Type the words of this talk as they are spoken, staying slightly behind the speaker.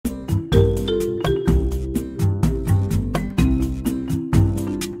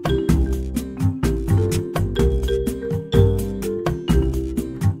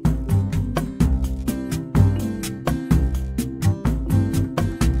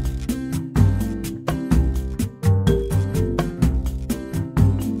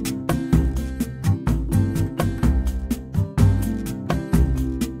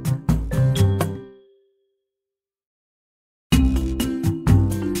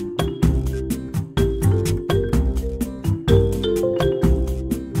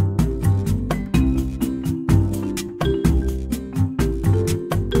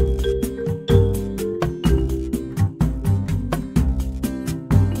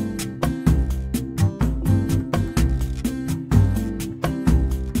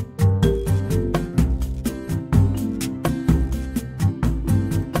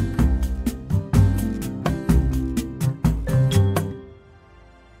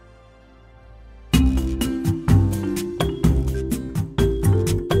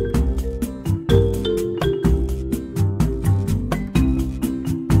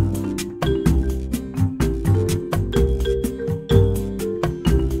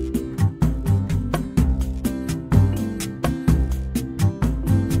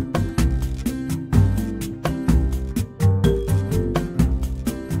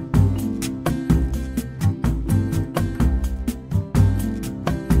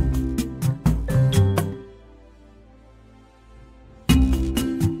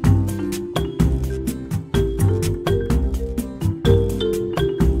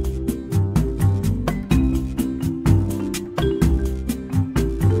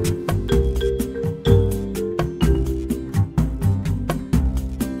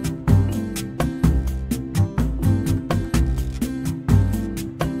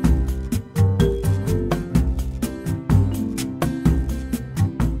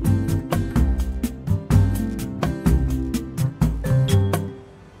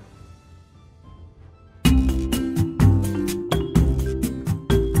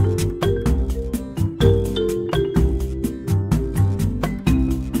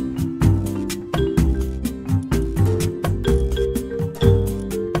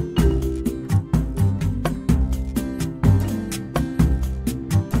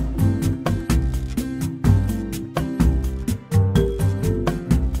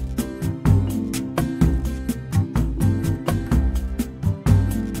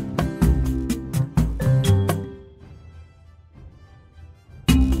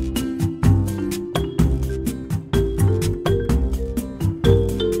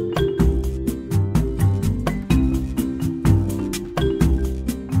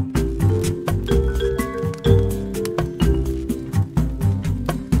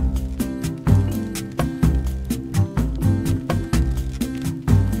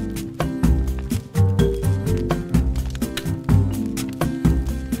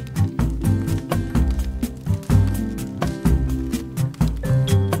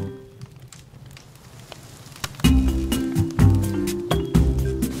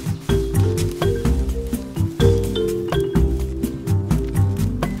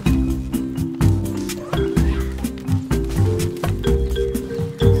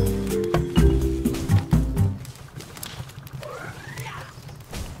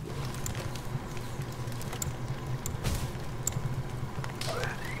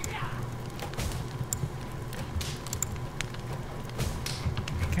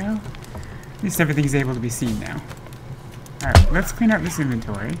least everything's able to be seen now. Alright, let's clean up this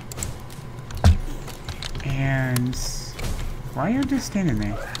inventory. And why are you just standing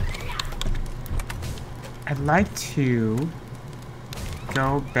there? I'd like to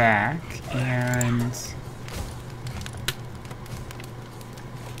go back and so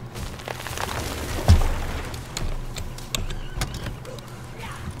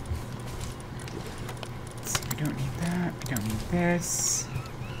we don't need that, we don't need this,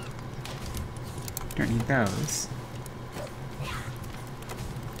 we don't need those.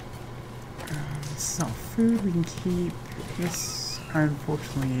 This is all food we can keep. This,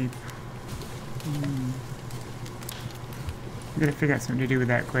 unfortunately, I'm gonna figure out something to do with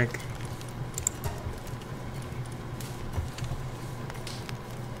that quick.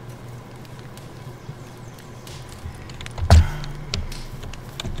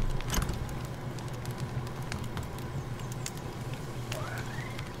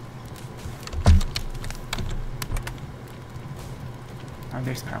 Oh,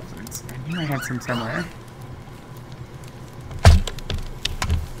 there's Palworld. I knew I had some somewhere.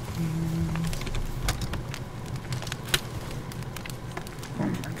 Oh my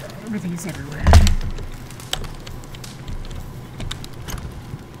god, everything is everywhere.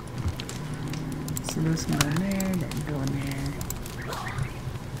 So this can go in there, that can go in there.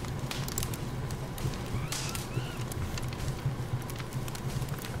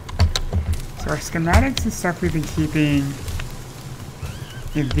 So our schematics and stuff we've been keeping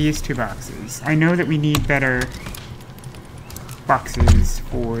in these two boxes. I know that we need better boxes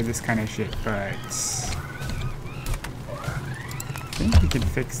for this kind of shit, but I think we can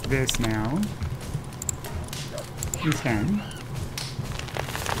fix this now. We can.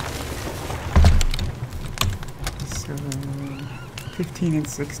 So 15 and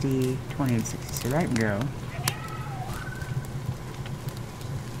 60, 20 and 60, so that can go.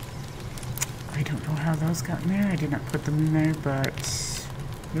 I don't know how those got in there. I did not put them in there, but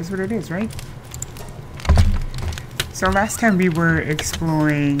here's what it is, right? So last time we were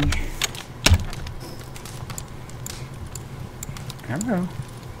exploring... Hello.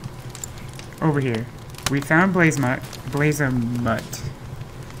 Over here. We found Blazamut.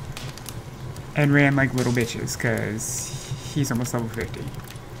 And ran like little bitches, because he's almost level 50.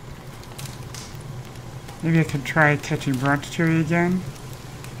 Maybe I can try catching Brontocherry again.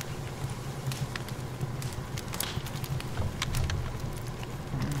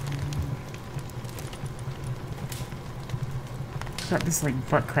 Got this like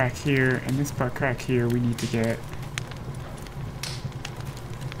butt crack here, and this butt crack here we need to get.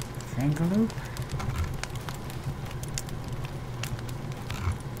 Fangalope?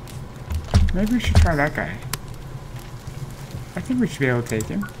 Maybe we should try that guy. I think we should be able to take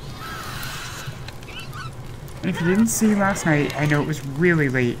him. And if you didn't see last night, I know it was really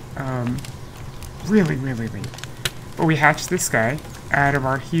late, really late. But we hatched this guy out of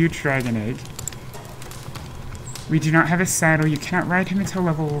our huge dragon egg. We do not have a saddle. You cannot ride him until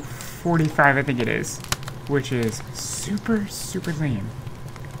level 45, I think it is. Which is super lame.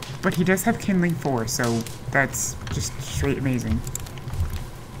 But he does have Kindling 4, so that's just straight amazing.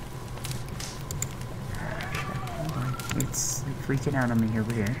 Hold on. It's like freaking out on me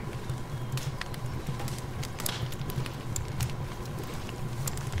over here.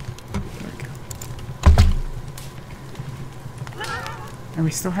 There we go. And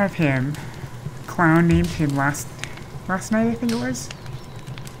we still have him. Clown named him last night, I think it was.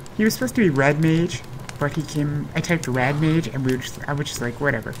 He was supposed to be Red Mage, but he came. I typed Rad Mage, and I was just like,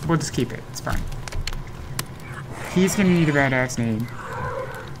 whatever. We'll just keep it. It's fine. He's gonna need a badass name.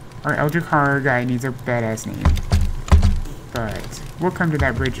 Our Eldritch Horror guy needs a badass name. But we'll come to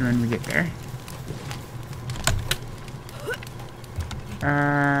that bridge when we get there.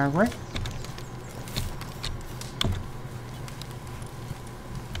 What?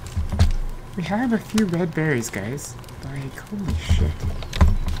 We have a few red berries, guys. Like, holy shit.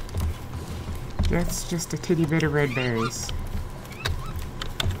 That's just a titty bit of red berries.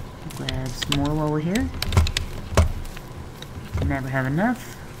 Grab some more while we're here. Never have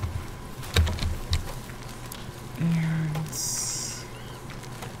enough. And...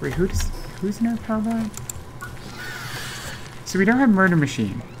 wait, who's in our power line? So we don't have Murder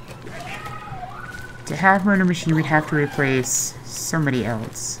Machine. To have Murder Machine, we'd have to replace somebody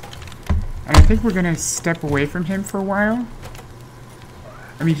else. And I think we're gonna step away from him for a while.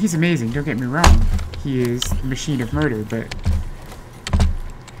 I mean, he's amazing, don't get me wrong. He is the machine of murder, but...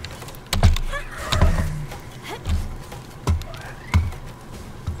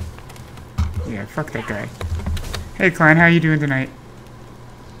 yeah, fuck that guy. Hey, Klein, how you doing tonight?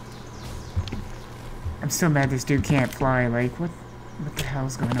 I'm still mad this dude can't fly. Like, what the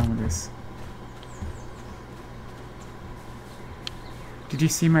hell's going on with this? Did you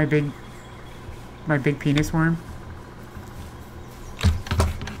see my big penis worm?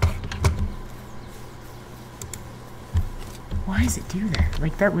 Why does it do that?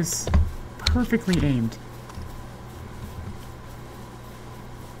 Like, that was perfectly aimed.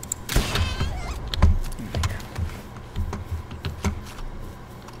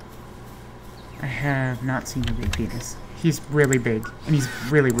 I have not seen a big penis. He's really big, and he's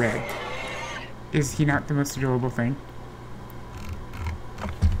really red. Is he not the most adorable thing?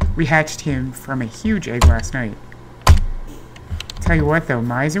 We hatched him from a huge egg last night. Tell you what though,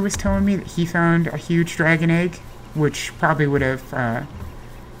 Miser was telling me that he found a huge dragon egg, which probably would have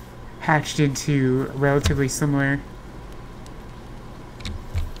hatched into a relatively similar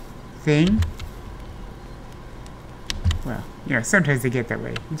thing. Well, you know, sometimes they get that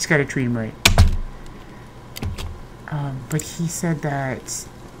way. You just gotta treat them right. But he said that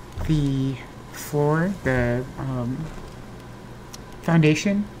the floor, the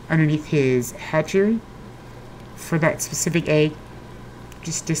foundation underneath his hatchery for that specific egg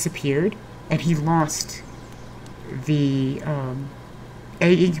just disappeared, and he lost the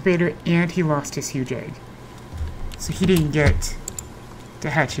egg incubator and he lost his huge egg. So he didn't get to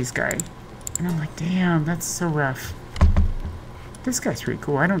hatch his guy. And I'm like, damn, that's so rough. This guy's pretty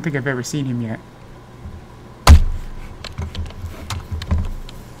cool. I don't think I've ever seen him yet.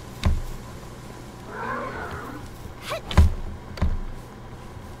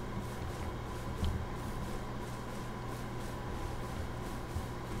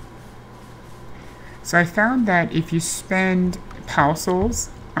 So I found that if you spend Pal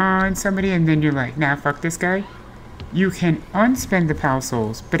Souls on somebody and then you're like, nah, fuck this guy, you can unspend the Pal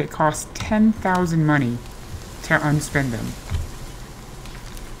Souls, but it costs 10,000 money to unspend them.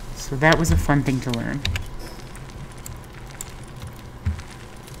 So that was a fun thing to learn.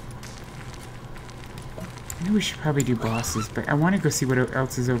 I know we should probably do bosses, but I want to go see what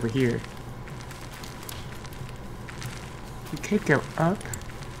else is over here. We could go up.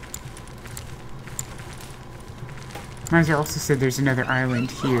 Miser also said there's another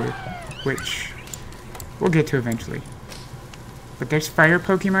island here, which we'll get to eventually. But there's fire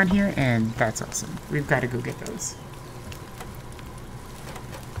Pokemon here, and that's awesome. We've got to go get those.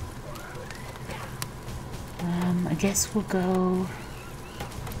 I guess we'll go...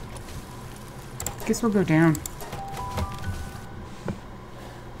 down.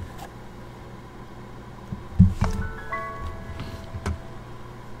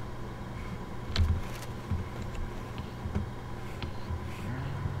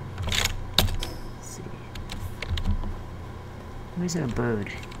 Where's our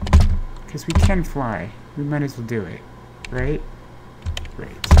bird? Because we can fly. We might as well do it. Right? Right.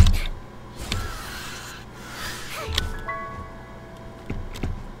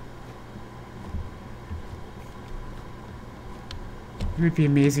 It would be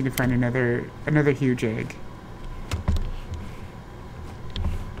amazing to find another huge egg.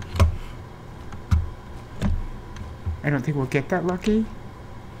 I don't think we'll get that lucky.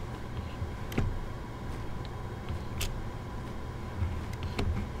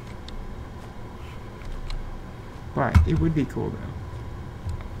 But it would be cool, though.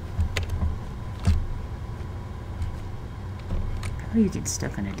 How do you get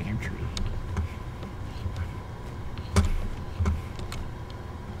stuck on a damn tree?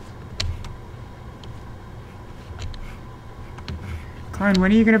 Klein,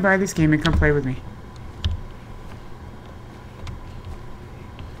 when are you going to buy this game and come play with me?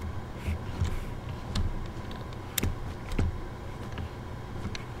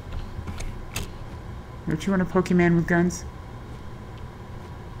 Don't you want a Pokemon with guns?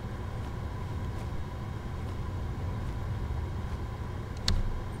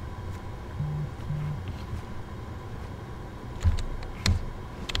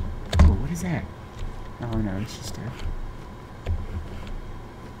 Oh, what is that? Oh no, it's just a...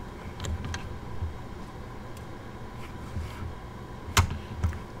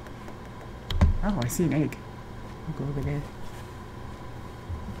 Oh, I see an egg. I'll go over there.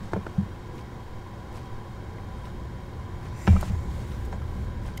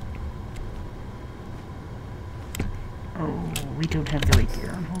 Oh, we don't have the right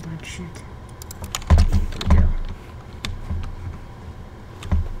gear on. Hold on, shit. There we go.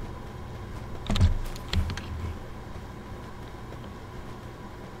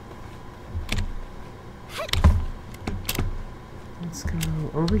 Let's go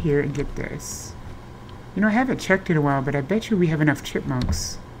over here and get this. You know, I haven't checked in a while, but I bet you we have enough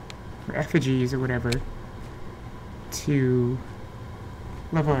chipmunks, or effigies, or whatever, to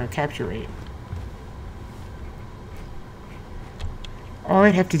level our capture rate. All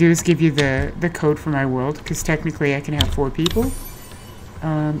I'd have to do is give you the code for my world, because technically I can have 4 people.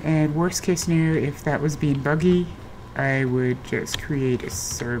 And worst case scenario, if that was being buggy, I would just create a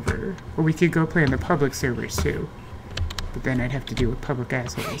server. Or we could go play on the public servers too. But then I'd have to deal with public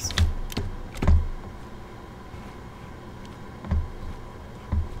assholes.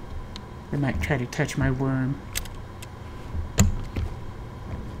 They might try to touch my worm.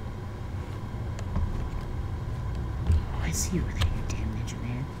 Oh, I see you over there, you damn ninja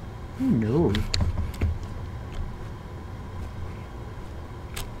man. Oh no.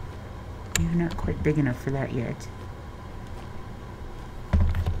 You're not quite big enough for that yet.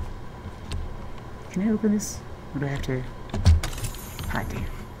 Can I open this? Or do I have to... Hot damn.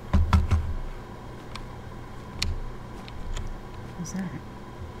 What's that?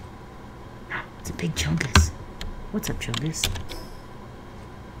 Oh, it's a big Chungus. What's up, Chungus?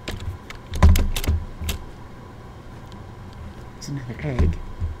 There's another egg.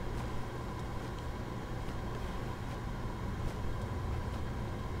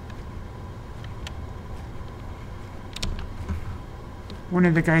 One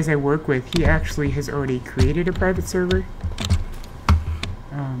of the guys I work with, he actually has already created a private server.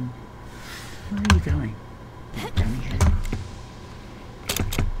 Where are you going? Dummy head.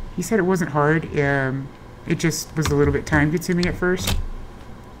 He said it wasn't hard, it just was a little bit time consuming at first.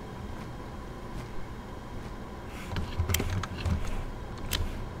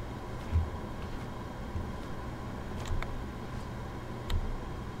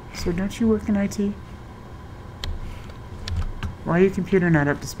 So don't you work in IT? Why are your computer not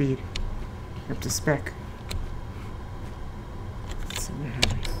up to speed? Up to spec? Let's see, where are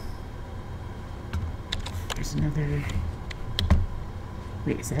we? There's another...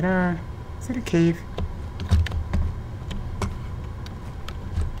 Wait, is that a cave?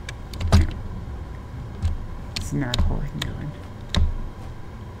 No. It's not a hole I can go in.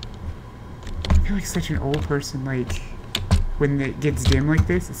 I feel like such an old person, like, when it gets dim like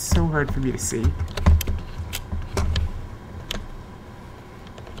this, it's so hard for me to see.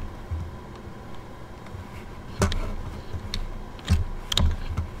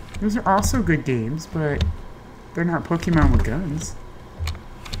 Those are also good games, but they're not Pokemon with guns.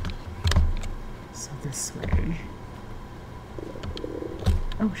 So this way.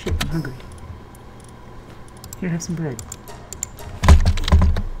 Oh shit, I'm hungry. Here, have some bread.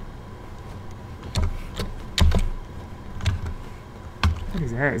 What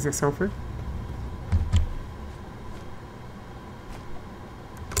is that? Is that sulfur?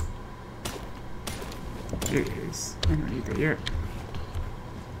 It is. I don't need that yet.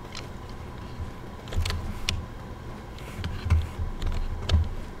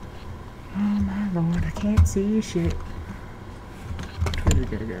 Lord, I can't see shit. Which way do we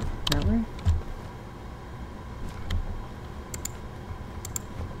gotta go? That way?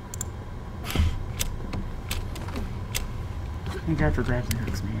 Thank God for grappling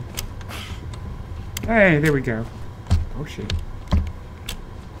hooks, man. Hey, there we go. Oh shit.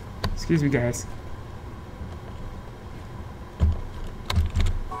 Excuse me, guys.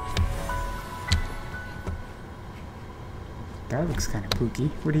 That looks kind of pooky.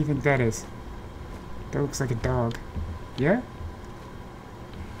 What do you think that is? That looks like a dog. Yeah?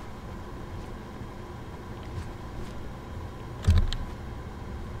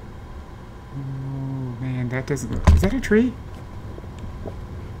 Oh man, that doesn't look... Is that a tree?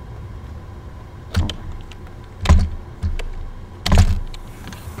 Oh.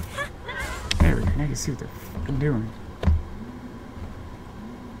 There we go. Now I can see what the fuck I'm doing.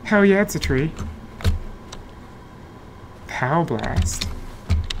 Hell yeah, it's a tree. Pow Blast.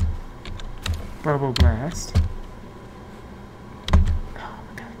 Bubble Blast. Oh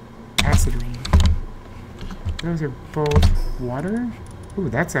my god. Acid Rain. Those are both water? Ooh,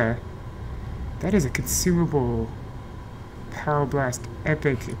 that is a consumable Power Blast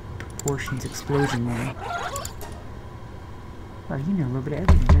Epic Proportions Explosion one. Oh, you know a little bit of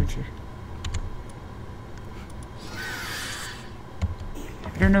everything, don't you?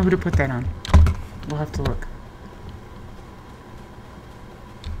 I don't know who to put that on. We'll have to look.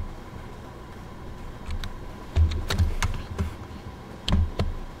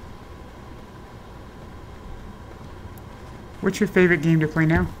 What's your favorite game to play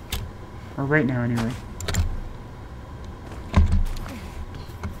now? Or right now, anyway.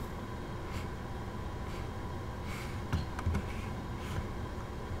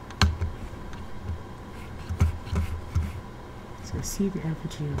 So I see the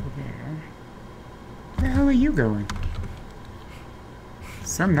effigy over there. Where the hell are you going?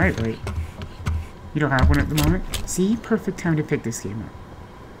 Some nightlight. You don't have one at the moment? See? Perfect time to pick this game up.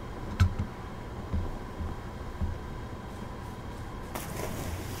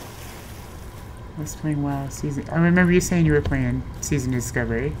 was playing WoW Season... I remember you saying you were playing Season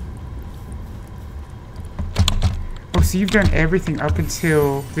Discovery. Oh, so you've done everything up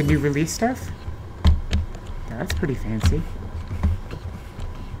until the new release stuff? That's pretty fancy.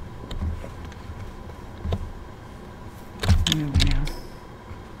 There we go.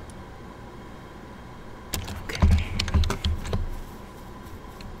 Okay.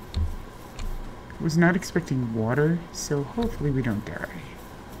 Was not expecting water, so hopefully we don't die.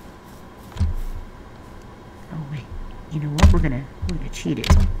 Oh wait, you know what? We're gonna cheat it.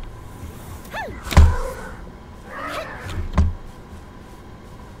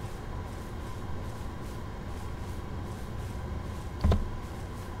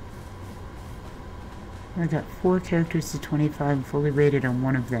 I got 4 characters to 25 and fully rated on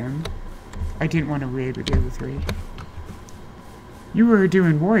one of them. I didn't want to raid with the other 3. You were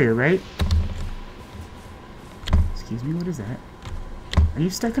doing warrior, right? Excuse me, what is that? Are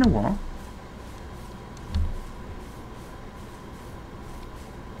you stuck in a wall?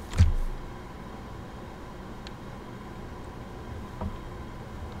 I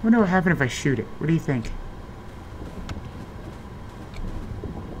wonder what happened if I shoot it. What do you think?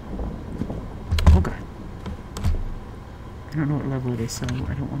 Oh god. I don't know what level it is, so I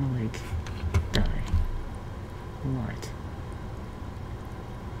don't want to, like, die. What?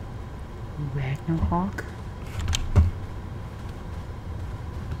 Ragnarhawk?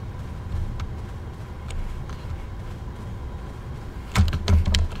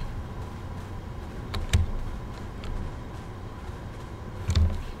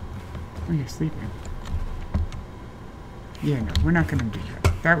 Oh, you're sleeping. Yeah, no, we're not gonna do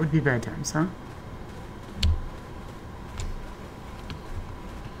that. That would be bad times, huh?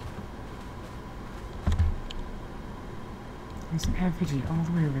 There's an effigy all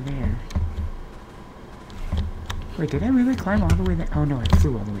the way over there. Wait, did I really climb all the way there? Oh no, I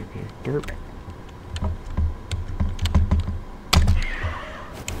flew all the way up here. Derp.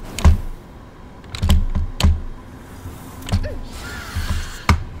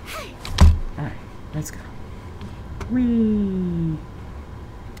 Alright, let's go. Whee!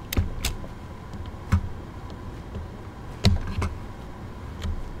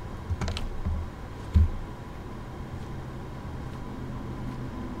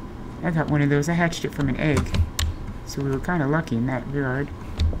 I got one of those. I hatched it from an egg. So we were kind of lucky in that regard.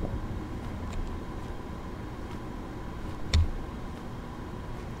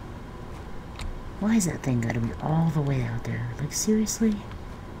 Why is that thing gotta be all the way out there? Like, seriously?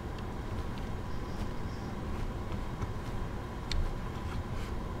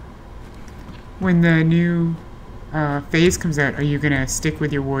 When the new phase comes out, are you gonna stick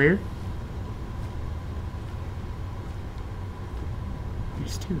with your warrior?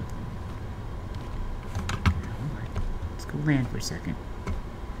 There's 2 of them. Let's go land for a second.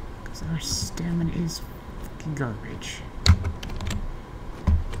 Because our stamina is fucking garbage.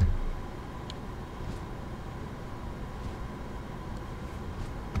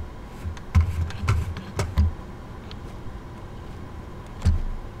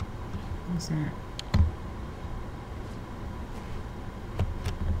 What's that?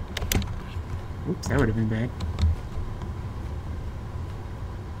 Oops, that would have been bad.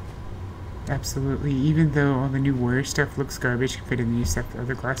 Absolutely, even though all the new warrior stuff looks garbage compared to the new stuff for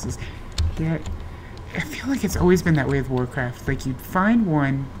other classes, yet I feel like it's always been that way with Warcraft. Like, you'd find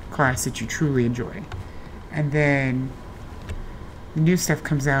one class that you truly enjoy, and then the new stuff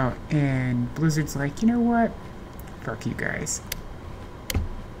comes out, and Blizzard's like, you know what? Fuck you guys.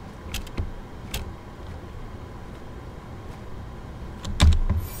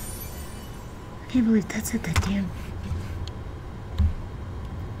 I can't believe that's at that damn...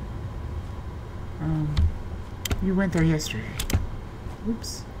 You went there yesterday.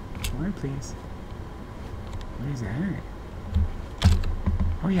 Oops. More, please. What is that?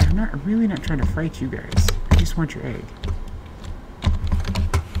 Oh yeah, I'm really not trying to fight you guys. I just want your egg.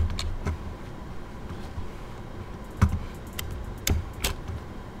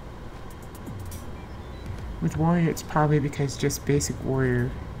 With warrior, it's probably because just basic warrior.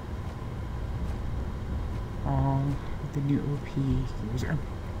 All the new OP users.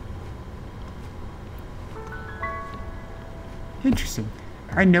 Interesting.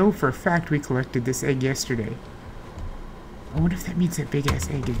 I know for a fact we collected this egg yesterday. I wonder if that means that big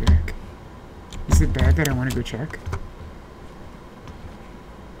ass egg is back. Is it bad that I want to go check? I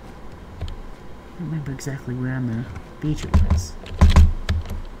don't remember exactly where on the beach it was.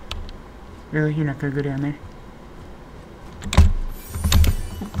 Really? You're not gonna go down there?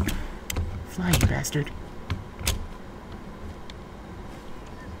 Fly, you bastard.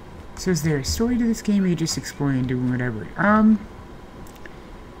 So is there a story to this game, or are you just exploring and doing whatever?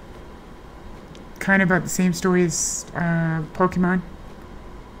 kind of about the same story as Pokemon.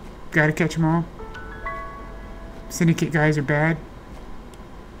 Gotta catch them all. Syndicate guys are bad.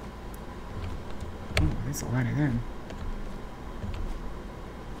 Oh, there's a lot of them.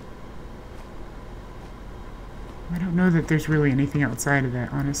 I don't know that there's really anything outside of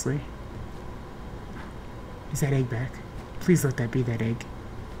that, honestly. Is that egg back? Please let that be that egg.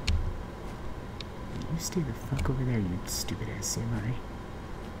 You stay the fuck over there, you stupid ass samurai.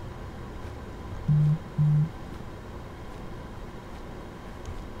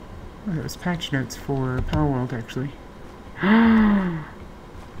 Oh, that was patch notes for Palworld, actually.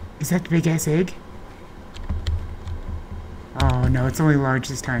 Is that the big ass egg? Oh no, it's only large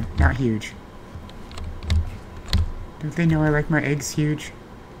this time, not huge. Don't they know I like my eggs huge?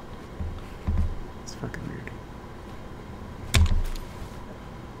 It's fucking weird.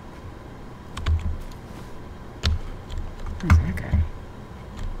 Who's that guy?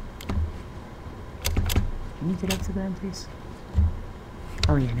 Can you get off the ground, please?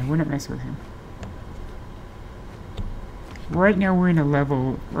 Oh yeah, no, we're not messing with him. Right now we're in a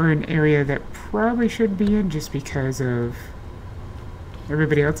level, or an area that probably shouldn't be in just because of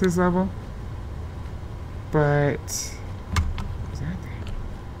everybody else's level. But what's that thing?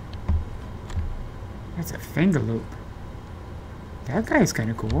 That's a Fangalope. That guy's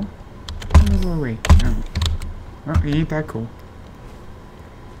kinda cool. Go away. No. Oh, he ain't that cool.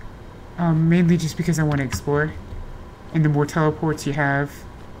 Mainly just because I want to explore. And the more teleports you have,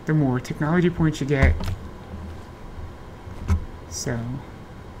 the more technology points you get. So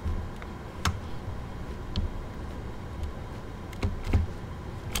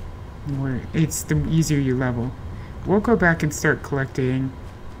it's the easier you level. We'll go back and start collecting,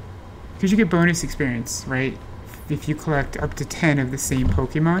 because you get bonus experience, right? If you collect up to 10 of the same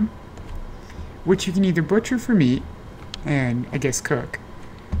Pokemon, which you can either butcher for meat and I guess cook,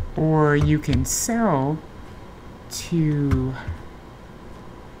 or you can sell to, what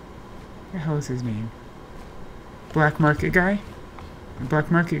the hell is his name? Black market guy. The black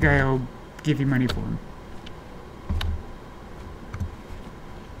market guy will give you money for him.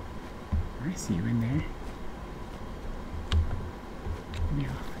 I see you in there. Yeah.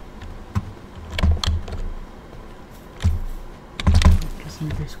 Just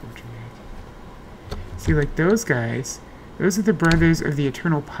another scorching egg. See, like those guys, those are the brothers of the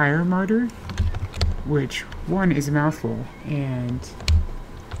Eternal Pyre Martyr, which one is a mouthful, and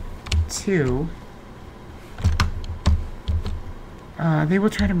two, they will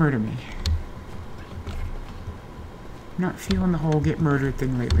try to murder me. I'm not feeling the whole get murdered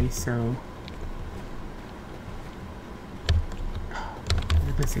thing lately, so.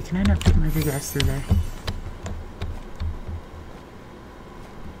 Let's see, can I not fit my big ass through there?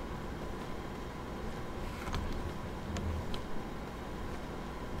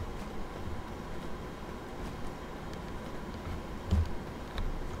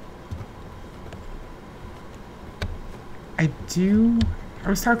 I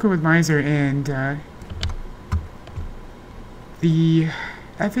was talking with Miser, and the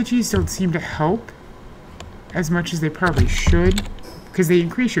effigies don't seem to help as much as they probably should, because they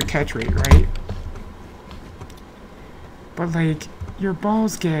increase your catch rate, right? But like, your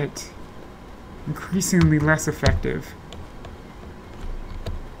balls get increasingly less effective.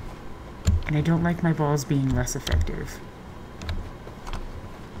 And I don't like my balls being less effective.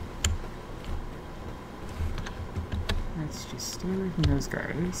 Let's just stay away from those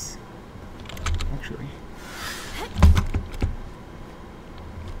guys. Actually.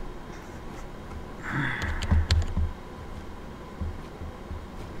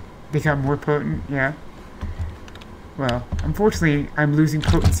 They got more potent, yeah. Well, unfortunately, I'm losing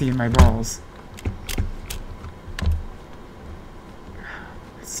potency in my balls.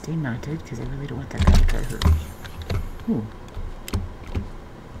 Let's stay mounted, because I really don't want that guy to try to hurt me. Ooh.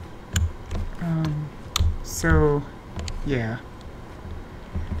 So, yeah.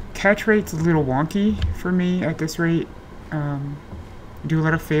 Catch rate's a little wonky for me at this rate. I do a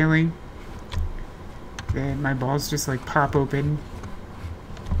lot of failing. Then my balls just like pop open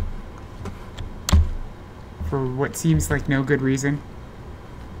for what seems like no good reason.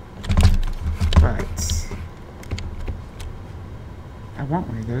 But I want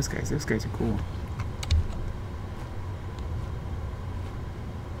one of those guys. Those guys are cool.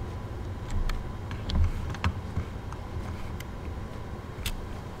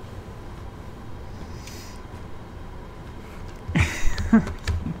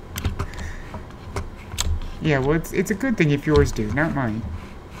 Yeah, well, it's a good thing if yours do, not mine.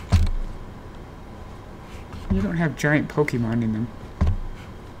 You don't have giant Pokemon in them.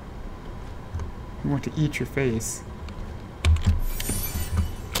 You want to eat your face.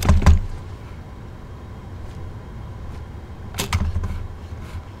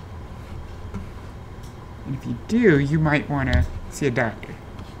 And if you do, you might want to see a doctor.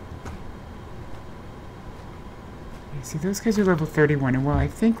 Yeah, see, those guys are level 31, and while I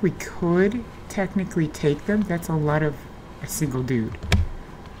think we could technically take them, that's a lot of a single dude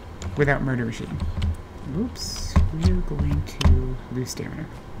without Murder Machine. Oops, we're going to lose stamina.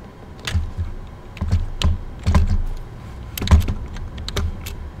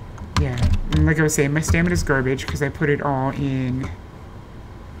 Yeah, and like I was saying, my stamina's garbage because I put it all in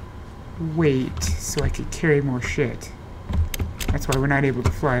weight so I could carry more shit. That's why we're not able to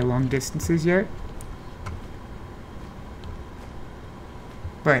fly long distances yet.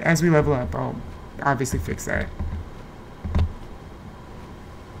 But as we level up, I'll obviously fix that.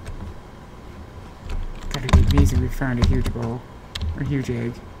 Gotta be amazing we found a huge bowl, or huge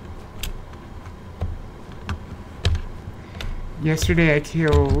egg. Yesterday I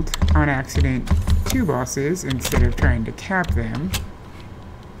killed, on accident, 2 bosses instead of trying to cap them.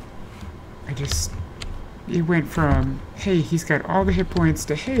 It went from, hey, he's got all the hit points,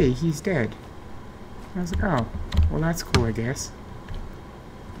 to, hey, he's dead. And I was like, oh, well that's cool, I guess.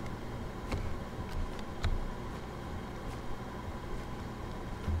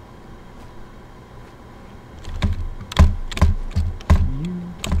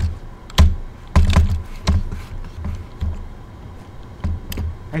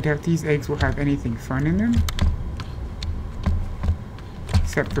 I doubt these eggs will have anything fun in them.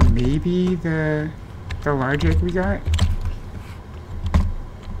 Except for maybe the large egg we got.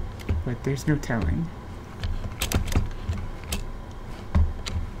 But there's no telling.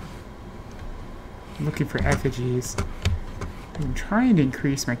 I'm looking for effigies. I'm trying to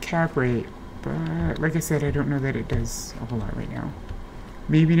increase my cap rate, but like I said, I don't know that it does a whole lot right now.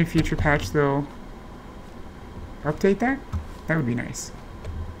 Maybe in a future patch they'll update that? That would be nice.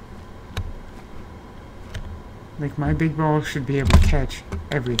 Like, my big ball should be able to catch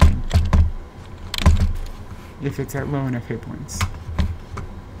everything. If it's at low enough hit points.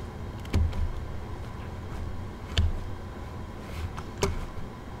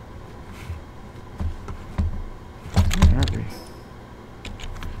 Where are we?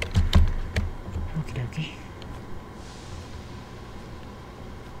 Okie dokie.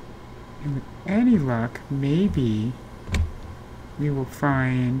 And with any luck, maybe we will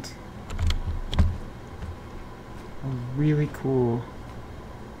find a really cool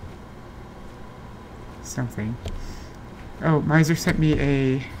something. Oh, Miser sent me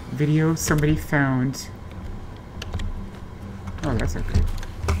a video somebody found. Oh, that's not good.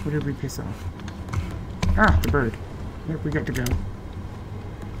 What did we piss off? Ah, the bird. Yep, we got to go.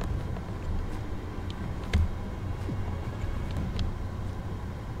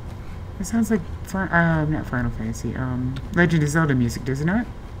 It sounds like not Final Fantasy. Legend of Zelda music, does it not?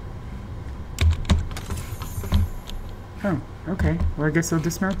 Oh, okay. Well, I guess I'll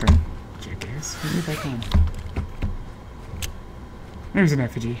dismount then. Jackass. Let me back on. There's an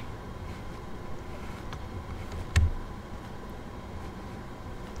effigy.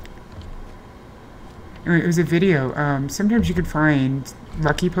 Anyway, it was a video. Sometimes you can find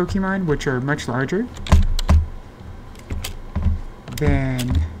lucky Pokemon, which are much larger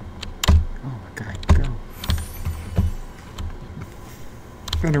than... Oh my god, go.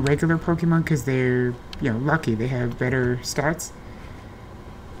 Than a regular Pokemon, because they're, you know, lucky. They have better stats.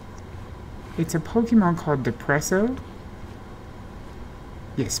 It's a Pokemon called Depresso.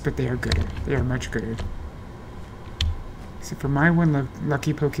 Yes, but they are gooder. They are much gooder. Except for my one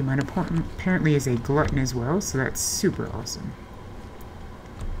lucky Pokemon apparently is a glutton as well, so that's super awesome.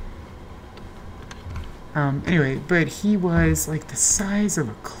 Anyway, but he was like the size of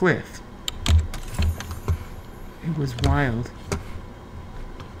a cliff. It was wild.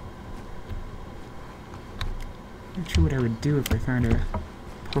 Not sure what I would do if I found a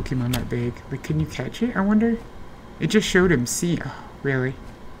Pokemon that big. Like, can you catch it, I wonder? It just showed him see. Oh, really?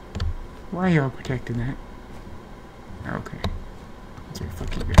 Why are y'all protecting that? Okay. That's right,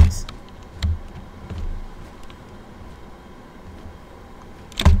 fuck you guys.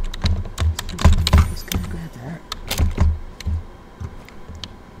 Just gonna grab that.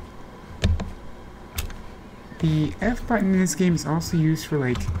 The F button in this game is also used for,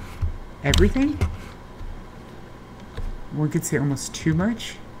 like, everything. One could say almost too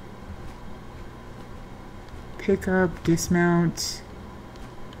much. Pick up, dismount,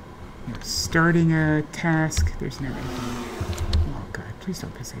 you know, starting a task. There's no anything. Oh god, please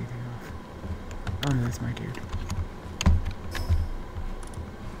don't piss anything off. Oh no, that's my dude.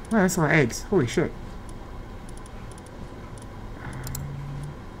 Wow, that's a lot of eggs. Holy shit.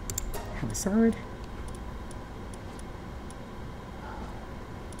 Have a salad.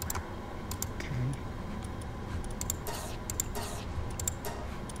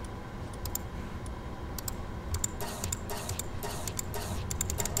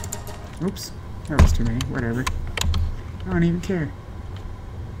 Oops. That was too many. Whatever. I don't even care.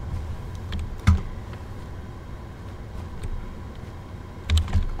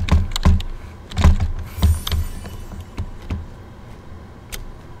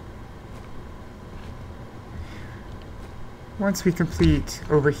 Once we complete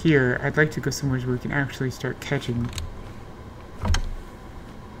over here, I'd like to go somewhere where we can actually start catching. Oh,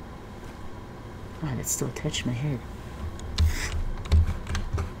 that still touched my head.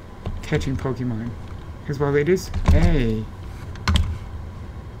 Catching Pokemon. Because while it is... Hey!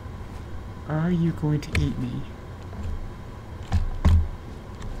 Are you going to eat me?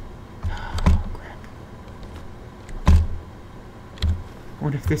 Oh, crap.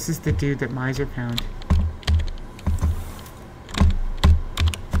 What if this is the dude that Miser found?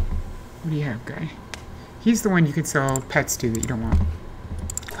 What do you have, guy? He's the one you can sell pets to that you don't want.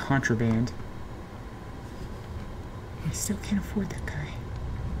 Contraband. I still can't afford that guy.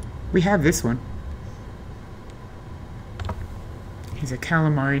 We have this one. He's a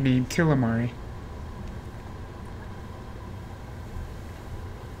calamari named Killamari.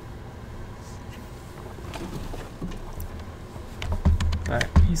 But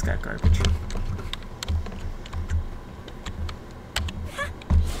he's got garbage.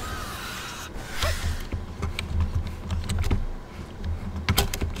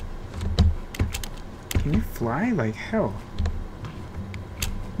 Can you fly like hell?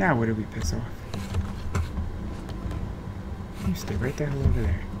 Now what do we piss off? You stay right the hell over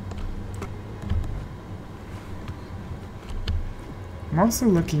there. I'm also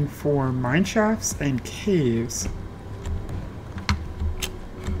looking for mine shafts and caves.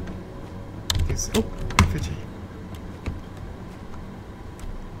 Because, oh, Fidgy.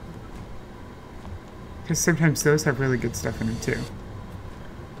 Because sometimes those have really good stuff in them too.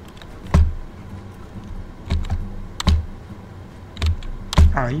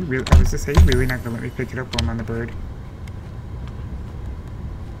 Oh, you really, I was just saying, you're really not gonna let me pick it up while I'm on the bird.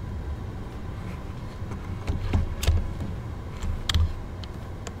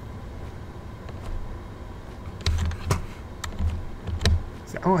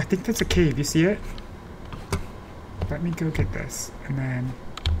 So, oh, I think that's a cave. You see it? Let me go get this, and then...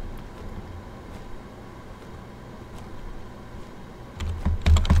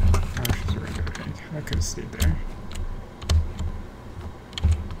 Oh, she's right over there. I could have stayed there.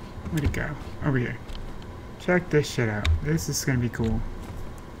 Where'd it go? Over here. Check this shit out. This is gonna be cool.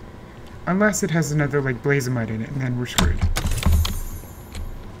 Unless it has another, like, blaze of mud in it, and then we're screwed.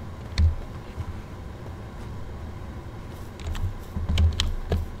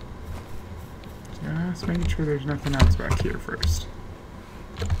 Just making sure there's nothing else back here first.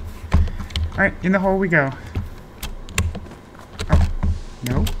 Alright, in the hole we go. Oh,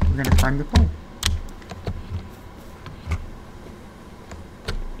 no, we're gonna climb the pole.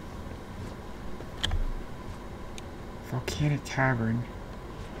 Volcanic Cavern.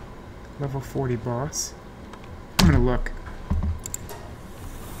 Level 40 boss. I'm gonna look.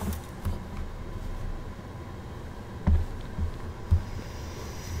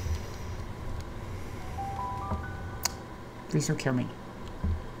 Please don't kill me.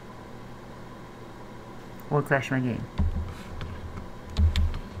 Or crash my game.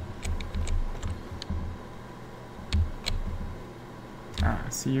 Ah,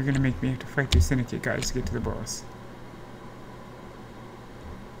 so you're gonna make me have to fight these Syndicate guys to get to the boss.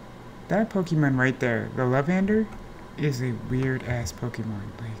 That Pokemon right there, the Lovehander, is a weird-ass Pokemon.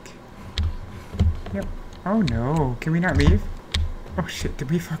 Like, yep. Oh no, can we not leave? Oh shit, did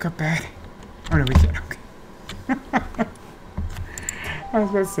we fuck up bad? Oh no, we can't, okay. I was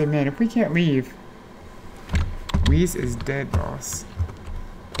about to say, man, if we can't leave... Wheeze is dead, boss.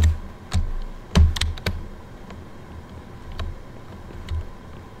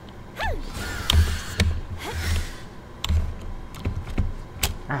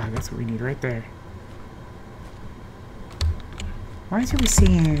 Ah, that's what we need right there. Why is we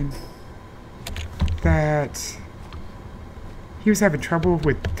seeing that he was having trouble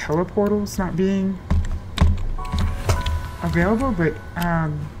with teleportals not being available, but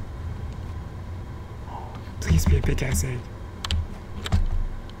please be a big ass egg.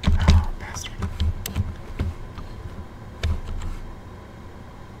 Oh, bastard.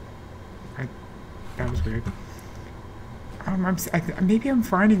 That was weird. Maybe I'm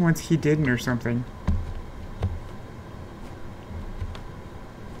finding ones he didn't or something.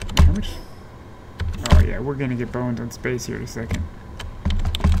 How much? Oh yeah, we're gonna get boned on space here in a second.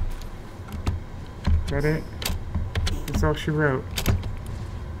 Is that it? That's all she wrote.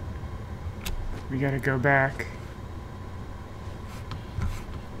 We gotta go back.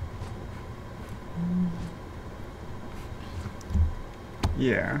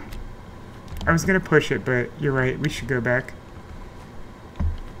 Yeah. I was gonna push it, but you're right, we should go back.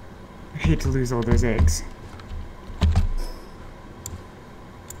 I hate to lose all those eggs.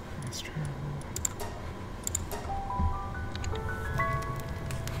 Fast travel.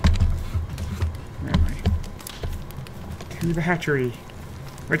 Where am I? To the hatchery.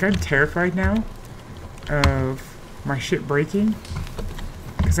 Like, I'm terrified now of my ship breaking,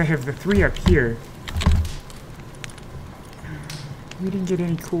 because I have the 3 up here. We didn't get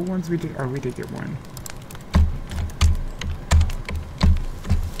any cool ones. We did. Oh, we did get one.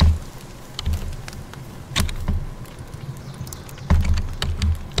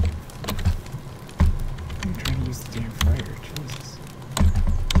 I'm trying to use the damn fire. Jesus.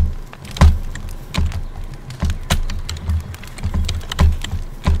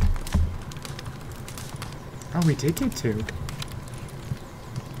 Oh, we did get 2.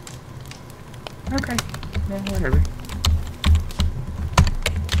 Okay. Well, whatever.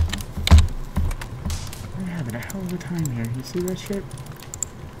 I'm having a hell of a time here. You see that shit?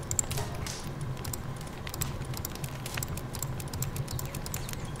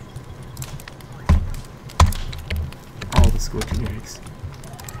 All the scorching eggs.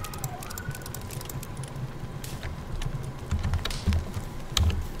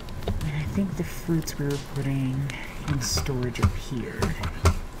 And I think the fruits we were putting in storage up here.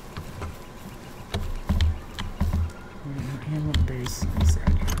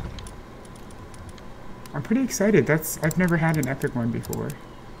 I'm pretty excited. I've never had an epic one before.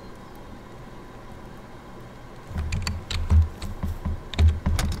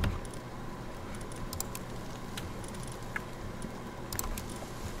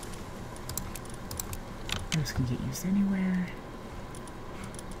 Those can get used anywhere.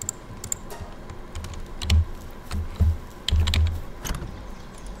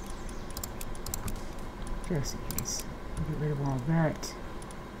 Just in case. Get rid of all of that.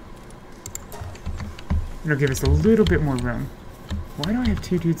 It'll give us a little bit more room. Why do I have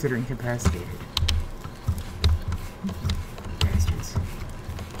 2 dudes that are incapacitated? Bastards.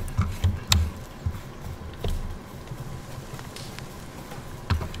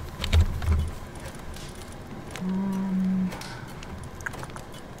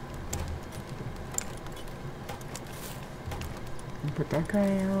 Put that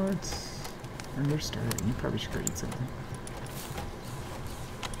guy out. And they're starting. You probably should go eat something.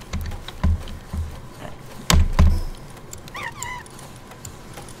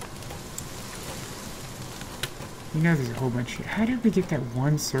 You know there's a whole bunch here. How did we get that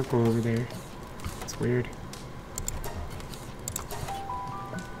one circle over there? It's weird.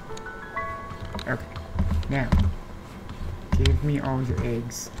 Okay. Now, give me all your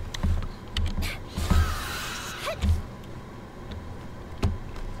eggs.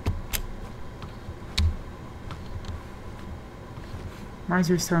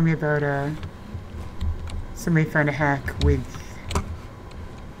 Miser was telling me about, somebody found a hack with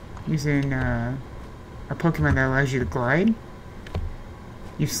using, a Pokemon that allows you to glide.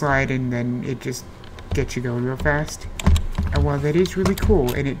 You slide and then it just gets you going real fast. And while that is really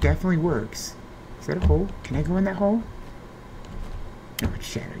cool, and it definitely works. Is that a hole? Can I go in that hole? No, it's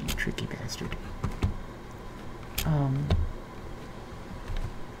Shadow, you tricky bastard.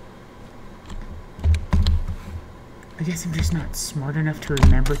 I guess I'm just not smart enough to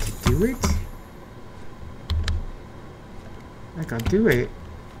remember to do it. Like, I'll do it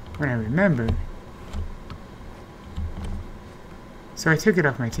when I remember. So I took it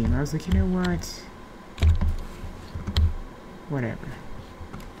off my team. I was like, you know what? Whatever.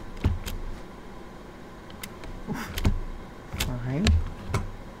 Oof. Fine.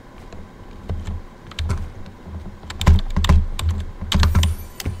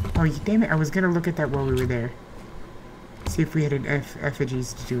 Oh, damn it. I was going to look at that while we were there. See if we had an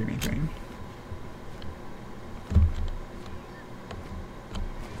effigies to do anything.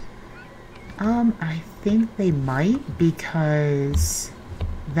 I think they might, because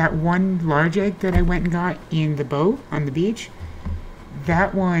that one large egg that I went and got in the boat on the beach,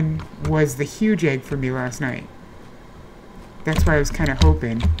 that one was the huge egg for me last night. That's why I was kind of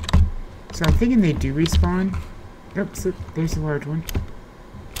hoping. So I'm thinking they do respawn. Oops, there's a large one.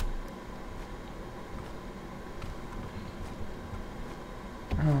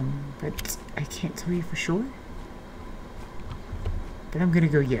 But I can't tell you for sure. But I'm gonna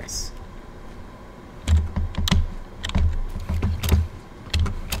go yes.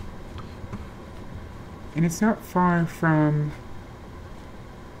 And it's not far from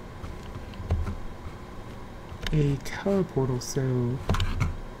a teleportal, so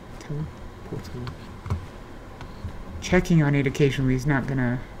teleportal. Checking on it occasionally is not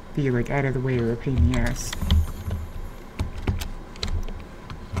gonna be like out of the way or a pain in the ass.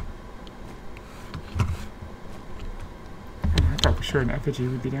 sure an effigy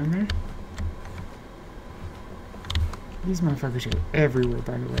would be down there. These motherfuckers are everywhere,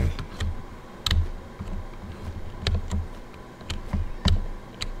 by the way.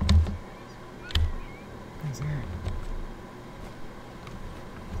 What is that?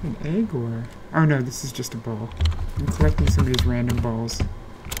 An egg or... Oh no, this is just a ball. I'm collecting some of these random balls.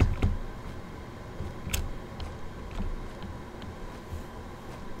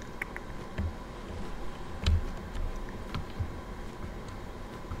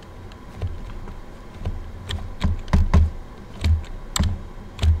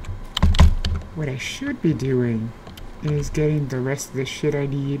 What I should be doing is getting the rest of the shit I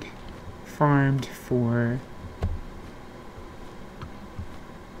need farmed for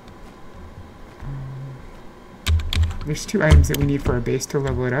there's 2 items that we need for our base to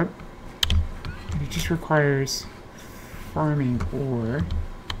level it up, and it just requires farming ore.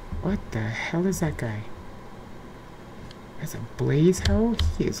 What the hell is that guy? That's a blaze howl?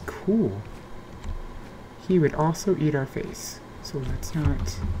 He is cool. He would also eat our face, so let's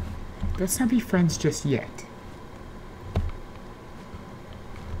not be friends just yet.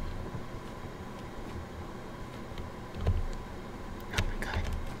 Oh my god.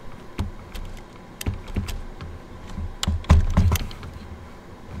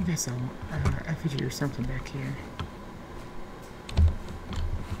 I guess I'll effigy or something back here.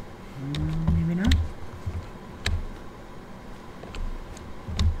 Maybe not?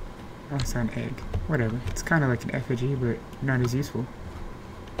 Oh, it's an egg. Whatever. It's kind of like an effigy, but not as useful.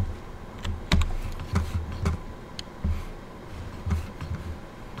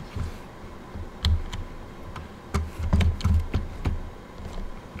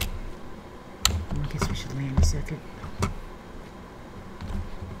 I guess we should land a second.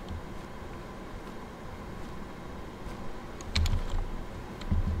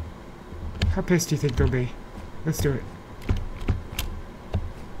 How pissed do you think they'll be? Let's do it.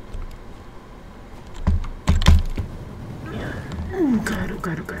 Oh god, oh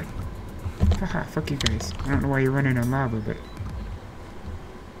god, oh god. Haha, fuck you guys. I don't know why you're running on lava, but...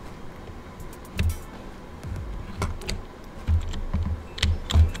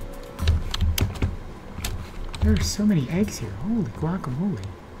 There are so many eggs here. Holy guacamole.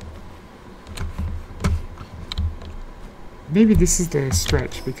 Maybe this is the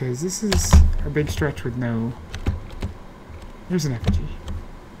stretch, because this is a big stretch with no... There's an effigy.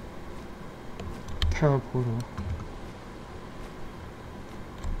 Teleportal.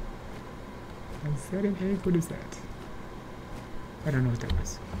 Is that an egg? What is that? I don't know what that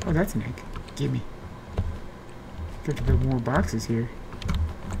was. Oh, that's an egg. Gimme. I have to build more boxes here.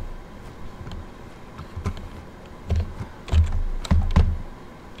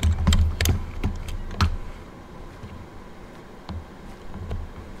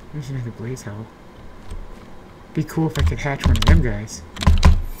 There's another blaze howl. Be cool if I could hatch one of them guys.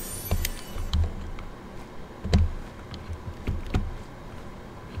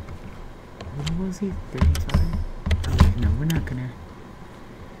 What was he? 35? Oh, no, we're not gonna...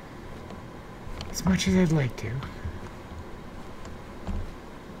 As much as I'd like to.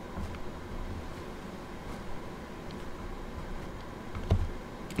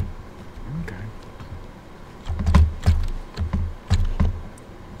 Okay.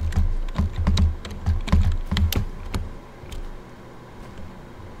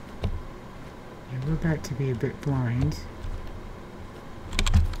 Yeah, we're about to be a bit blind.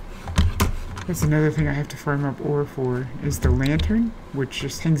 That's another thing I have to farm up ore for, is the lantern, which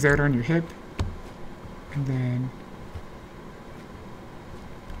just hangs out on your hip. And then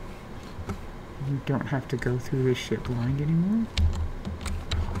you don't have to go through this shit blind anymore.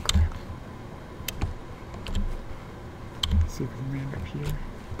 Oh crap. Let's see if we can land up here.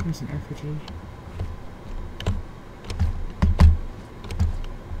 There's an effigy.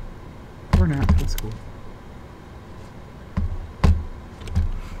 Or not, that's cool.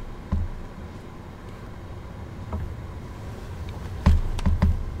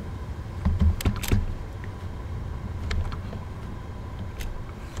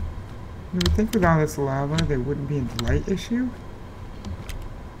 You would think with all this lava there wouldn't be a light issue.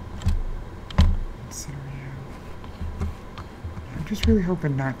 I'm just really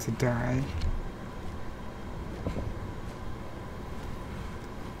hoping not to die.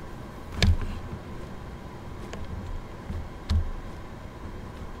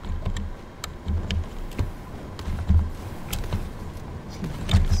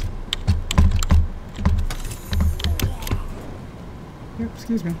 Yep,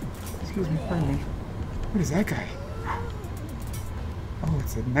 excuse me. Excuse me, pardon me. What is that guy? Oh,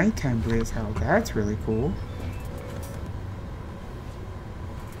 it's a nighttime blaze howl. That's really cool.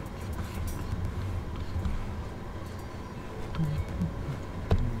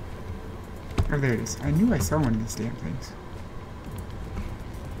 Oh, there it is. I knew I saw one of these damn things.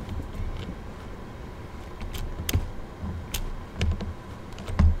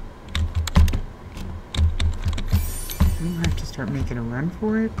 I'm gonna have to start making a run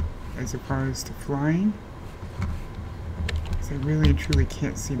for it, as opposed to flying. Because I really and truly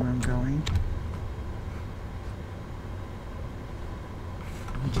can't see where I'm going.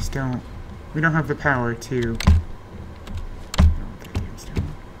 We don't have the power to...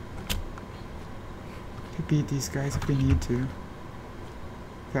 to beat these guys if we need to.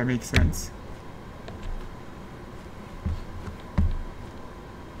 If that makes sense.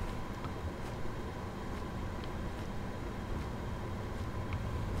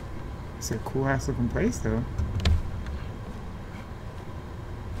 It's a cool ass looking place though.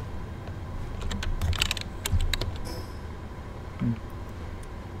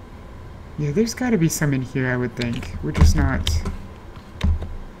 Yeah, there's gotta be some in here, I would think. We're just not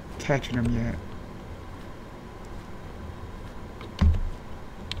catching them yet.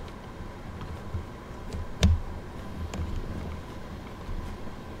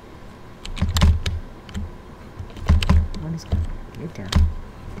 What is going on? Get down.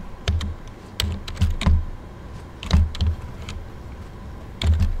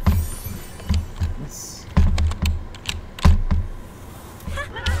 Let's...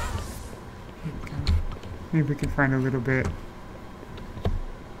 Maybe we can find a little bit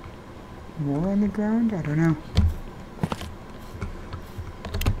more on the ground? I don't know.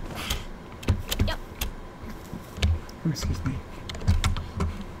 Yep. Oh, excuse me.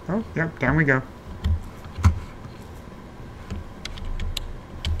 Oh, yep, down we go.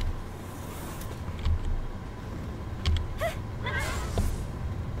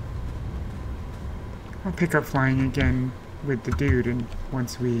 I'll pick up flying again with the dude, and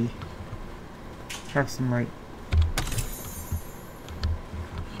once we have some light.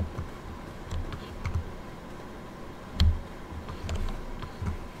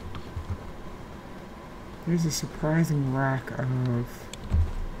 There's a surprising lack of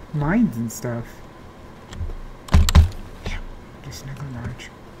mines and stuff. Yeah, just another large.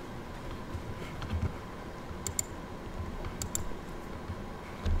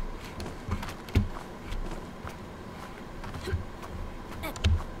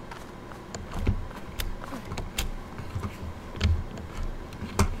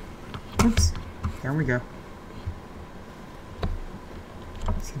 Oops, there we go.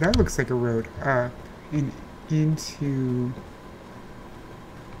 See, that looks like a road up and into...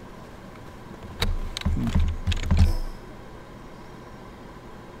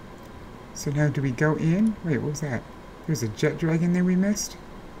 So now do we go in? Wait, what was that? There's a jet dragon there we missed?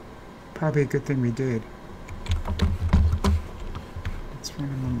 Probably a good thing we did. Let's run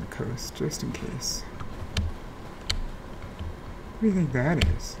along the coast, just in case. What do you think that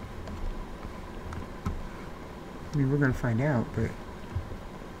is? I mean, we're gonna find out, but...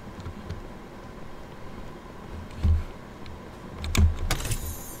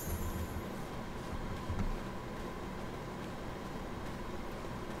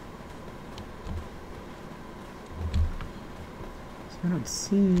 So I don't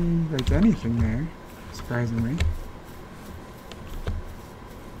see, like, anything there, surprisingly.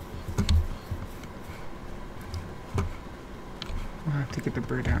 I'll have to get the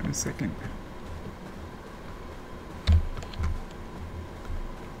bird out in a second.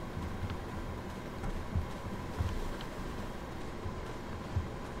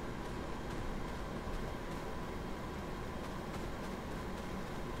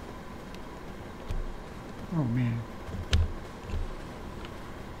 Oh man.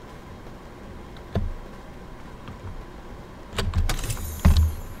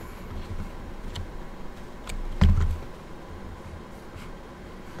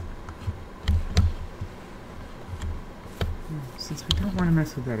 Since we don't want to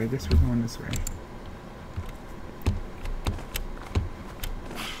mess with that, I guess we're going this way.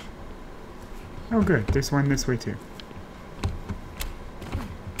 Oh good, there's one this way too.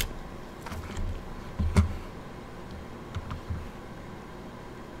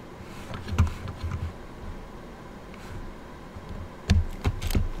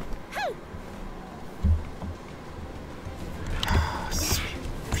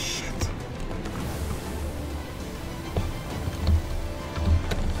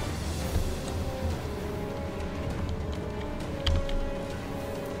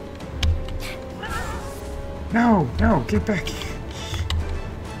 No, no, get back here.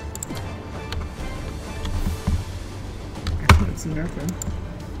 I can't see nothing.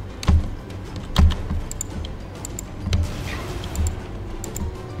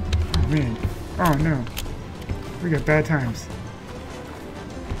 Oh man. Oh no. We got bad times.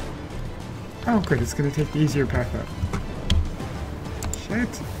 Oh, good. It's gonna take the easier path up.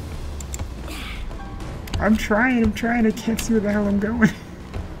 Shit. I'm trying. I can't see where the hell I'm going.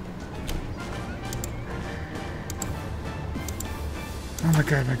 Oh my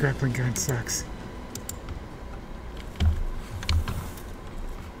god, my grappling gun sucks.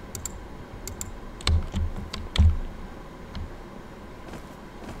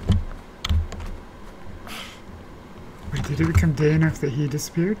 Wait, did it become day enough that he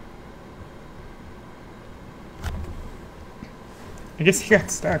disappeared? I guess he got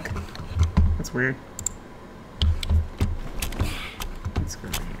stuck. That's weird. Let's go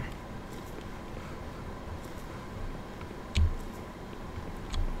over here.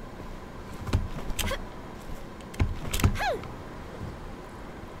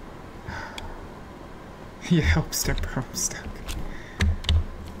 Yeah, help step, bro. I'm stuck.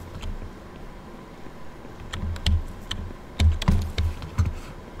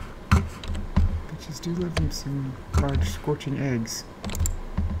 Bitches do love them some large scorching eggs.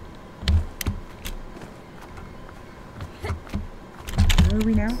 Where are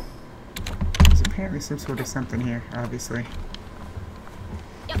we now? There's apparently some sort of something here, obviously.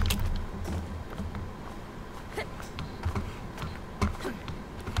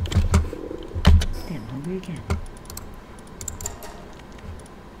 Damn, hungry again.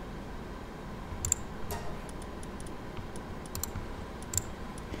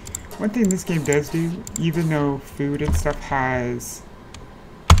 One thing this game does do, even though food and stuff has...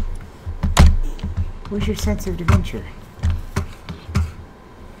 Where's your sense of adventure?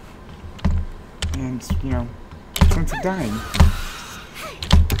 And, you know, sense of dying.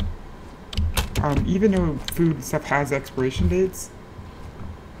 Even though food and stuff has expiration dates,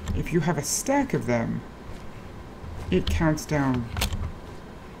 if you have a stack of them, it counts down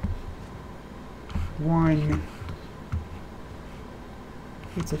 1...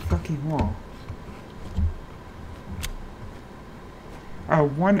 It's a fucking wall.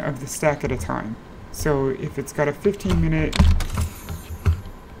 One of the stack at a time. So if it's got a 15-minute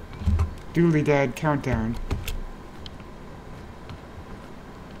Dooley Dad countdown,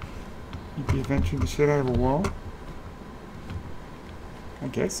 you'd be adventuring the shit out of a wall? I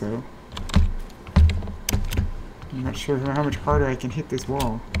guess so. I'm not sure how much harder I can hit this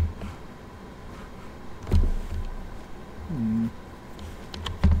wall.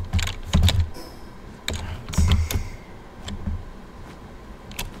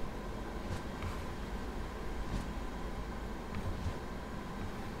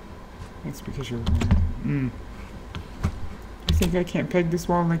 That's because you're... You think I can't peg this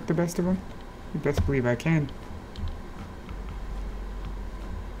wall like the best of them? You best believe I can.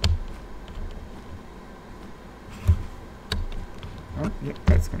 Oh, yep,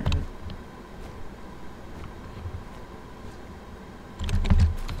 that's gonna hurt.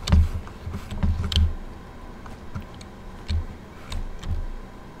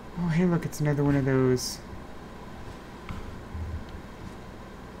 Oh, hey, look, it's another one of those...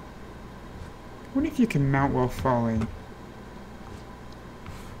 I wonder if you can mount while falling.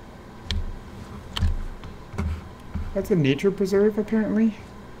 That's a nature preserve, apparently.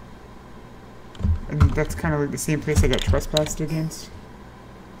 And that's kind of like the same place I got trespassed against.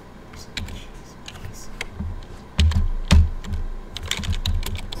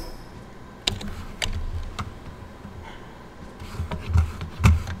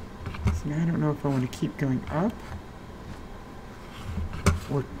 So now I don't know if I want to keep going up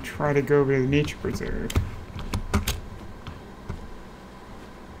or try to go over to the nature preserve.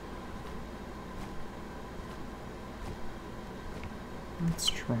 Let's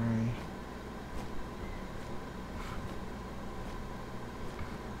try.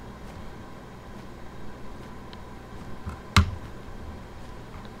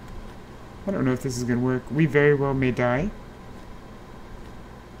 I don't know if this is gonna work. We very well may die.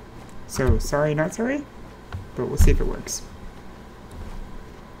 So, sorry, not sorry, but we'll see if it works.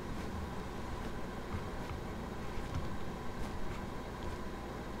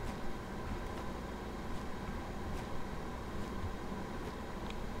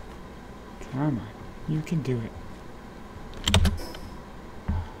 Come on, you can do it.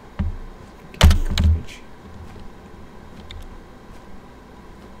 Garbage.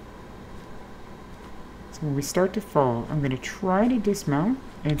 So when we start to fall, I'm going to try to dismount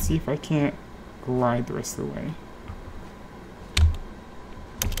and see if I can't glide the rest of the way.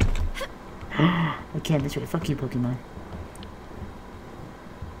 I can't, that's right. Fuck you, Pokemon.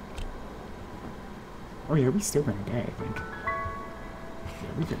 Oh yeah, we still gonna die, I think.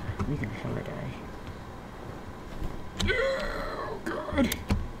 Yeah, we gonna hella die. Oh god.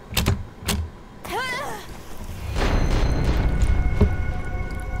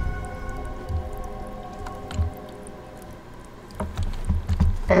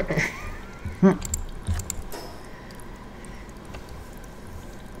 Well,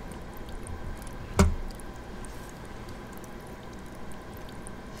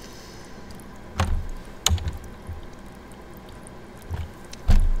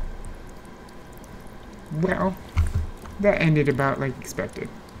 that ended about like expected.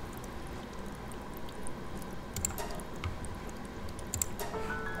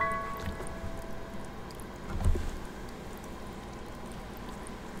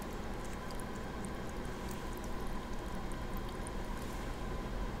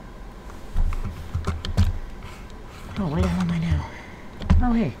 Oh, where the hell am I now?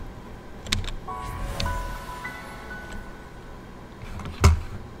 Oh, hey.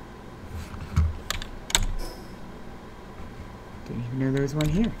 Didn't even know there was one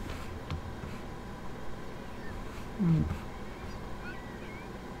here. Hmm.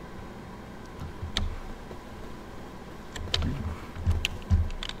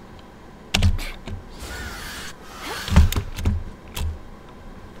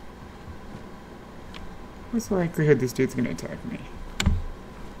 What's the likelihood this dude's gonna attack me?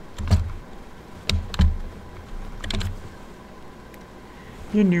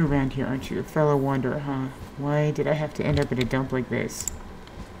 You're new around here, aren't you? A fellow wanderer, huh? Why did I have to end up in a dump like this?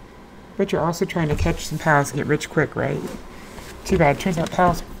 But you're also trying to catch some pals and get rich quick, right? Too bad. Turns out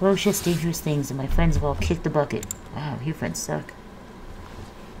pals are ferocious, dangerous things, and my friends have all kicked the bucket. Wow, your friends suck.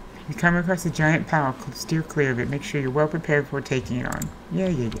 If you come across a giant pal, steer clear of it. Make sure you're well prepared before taking it on. Yeah.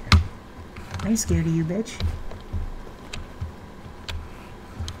 I ain't scared of you, bitch.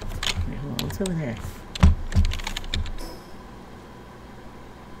 Wait, hold on. What's over there?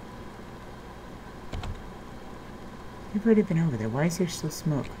 We've already been over there. Why is there still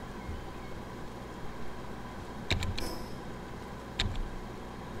smoke?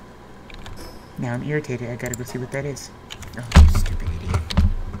 Now I'm irritated. I gotta go see what that is. Oh, you stupid idiot.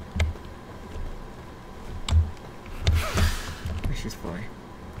 Vicious boy.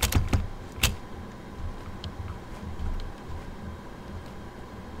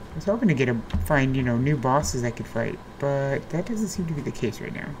 I was hoping to find, you know, new bosses I could fight, but that doesn't seem to be the case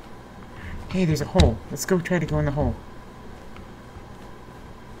right now. Hey, there's a hole. Let's go try to go in the hole.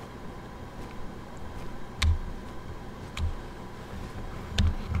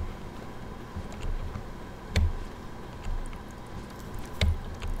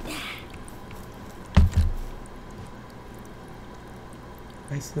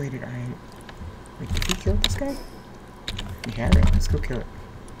 Isolated eye. Wait, did we kill this guy? We have it. Let's go kill it.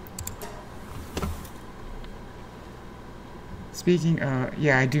 Speaking,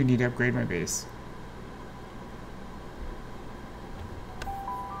 yeah, I do need to upgrade my base.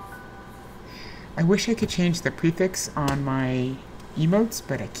 I wish I could change the prefix on my emotes,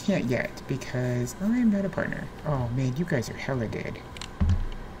 but I can't yet because I'm not a partner. Oh man, you guys are hella dead.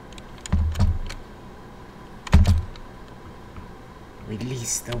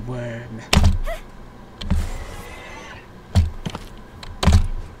 Release the worm.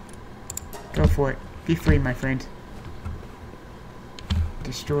 Go for it. Be free, my friend.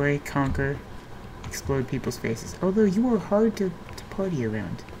 Destroy, conquer, explode people's faces. Although you are hard to party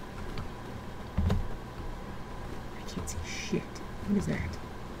around. I can't see shit. What is that?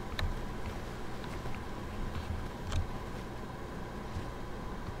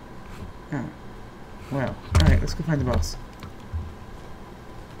 Oh. Well, alright, let's go find the boss.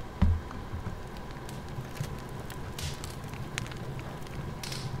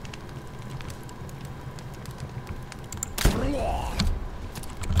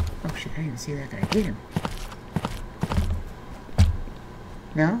 Oh shit, I didn't even see that guy. Hit him.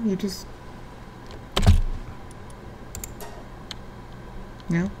 No? You just...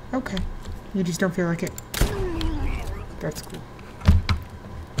 No? Okay. You just don't feel like it. That's cool.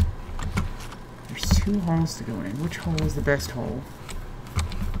 There's 2 holes to go in. Which hole is the best hole?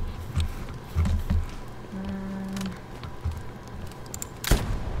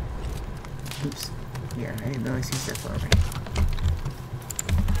 Oops. Yeah, I didn't realize he was that far away.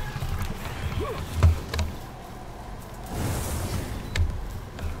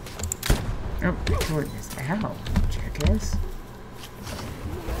 Oh, I totally missed. Ow, jackass.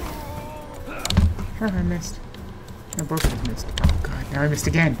 Oh, I missed. No, both of them missed. Oh god, now I missed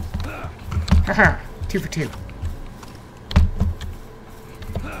again. Haha, 2 for 2.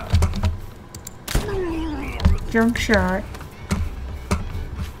 Junk shot.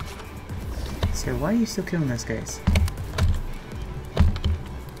 So why are you still killing those guys?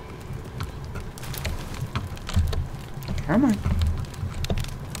 Come on.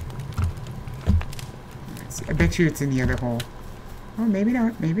 I bet you it's in the other hole. Oh, maybe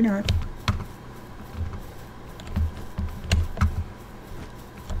not. Maybe not.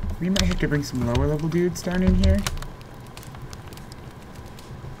 We might have to bring some lower level dudes down in here.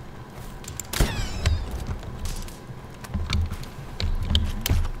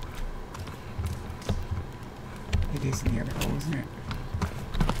 It is in the other hole, isn't it?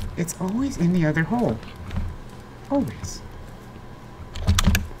 It's always in the other hole. Always.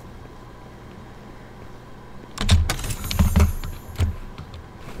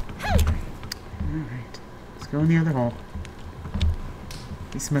 Alright. Let's go in the other hole.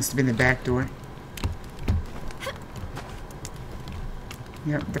 This must have been the back door.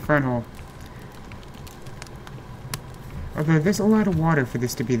 Yep, the front hole. Although there's a lot of water for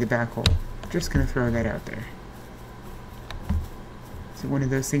this to be the back hole. Just gonna throw that out there. Is it one of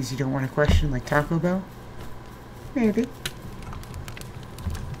those things you don't want to question, like Taco Bell? Maybe.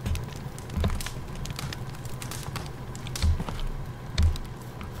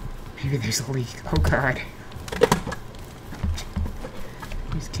 Maybe there's a leak. Oh god.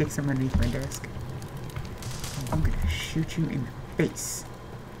 Just kick someone underneath my desk. Oh, I'm gonna shoot you in the face.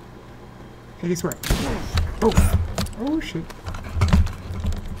 Hey, guess what? Oh! Oh shit.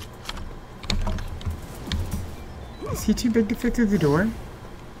 Is he too big to fit through the door?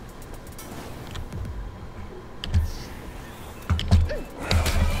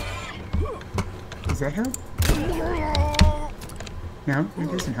 Does that help? No,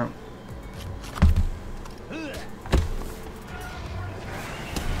 it doesn't help.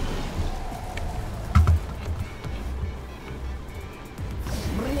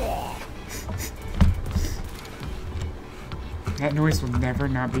 That noise will never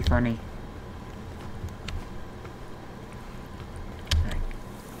not be funny. Alright.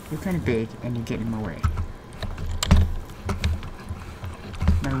 You're kind of big, and you get in my way.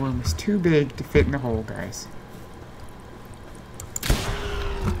 My room is too big to fit in the hole, guys.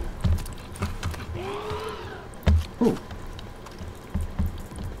 Ooh.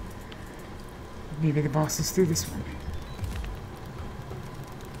 Maybe the boss is through this one.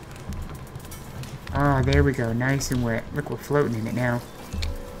 Ah, there we go. Nice and wet. Look, we're floating in it now.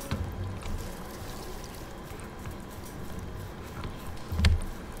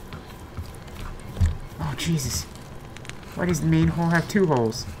 Oh, Jesus. Why does the main hole have two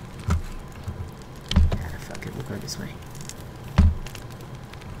holes? Ah, fuck it. We'll go this way.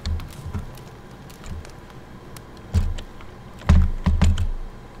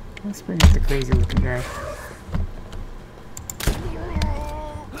 Let's bring up the crazy looking guy.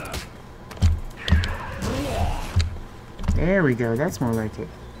 There we go, that's more like it.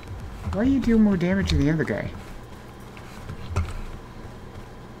 Why do you do more damage than the other guy?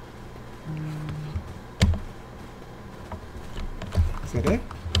 Is that it?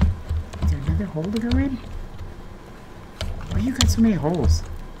 Is there another hole to go in? Why you got so many holes?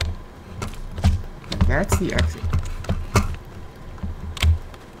 That's the exit.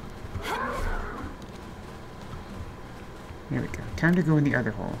 There we go. Time to go in the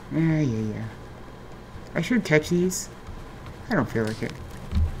other hole. Yeah. I should catch these. I don't feel like it.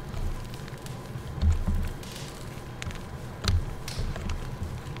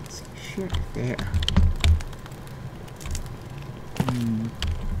 Shit, there.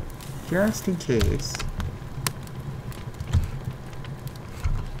 Just in case.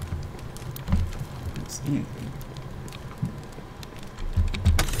 I don't see anything.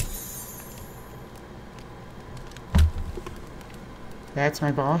 That's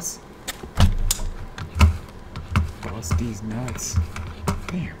my boss. Boss D's nuts.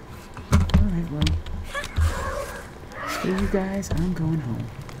 Damn. Alright, well. Screw you guys, I'm going home.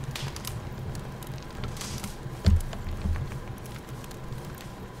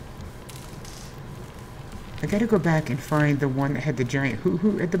 I gotta go back and find the one that had the giant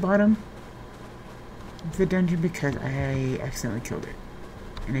hoo-hoo at the bottom of the dungeon because I accidentally killed it.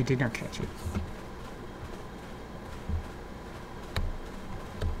 And I did not catch it.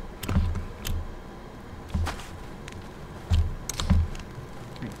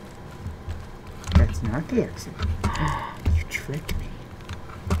 That's not the exit. Oh, you tricked me.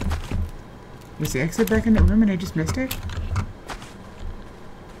 Was the exit back in that room and I just missed it?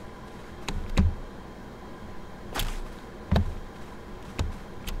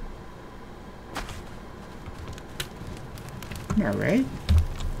 No, right?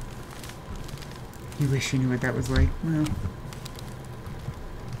 You wish you knew what that was like. Well.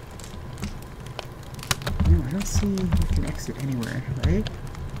 No, I don't see you can exit anywhere, right?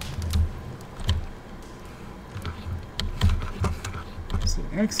 Don't see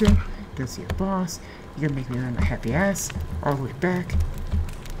an exit. Don't see a boss. You're gonna make me run my happy ass all the way back.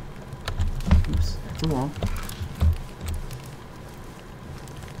 Oops, that's a wall.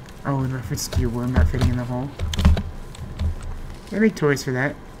 Oh, in reference to your worm not fitting in the hole. They make toys for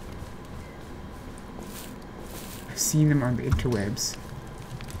that. seen them on the interwebs.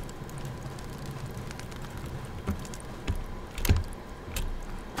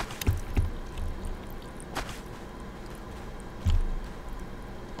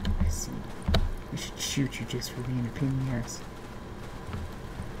 I see. I should shoot you just for being a pain in the ass.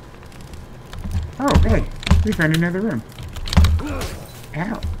 Oh, hey! We found another room.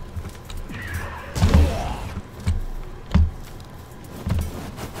 Ow.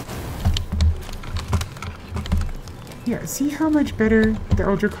 Yeah, see how much better the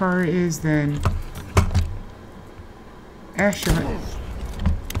Ultra Car is than Ashot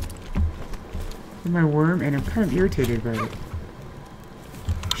with my worm, and I'm kind of irritated by it.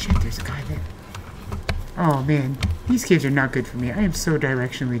 Shit, there's a guy there. Oh man, these caves are not good for me. I am so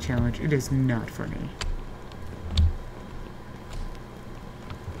directionally challenged. It is not funny.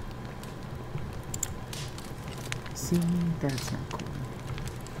 See, that's not cool.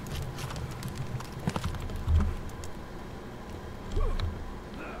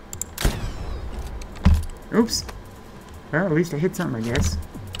 Oops. Well, at least I hit something, I guess.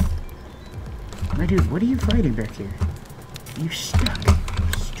 My dude, what are you fighting back here? You stuck.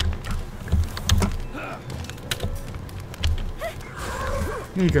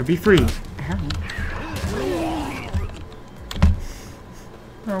 There you go, be free. Ow.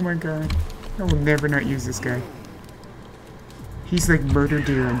 Oh my god. I will never not use this guy. He's like Murder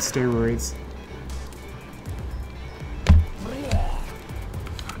Deer on steroids.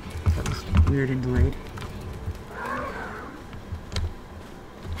 That was weird and delayed.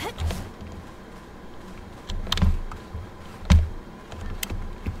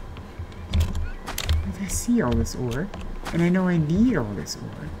 I see all this ore, and I know I need all this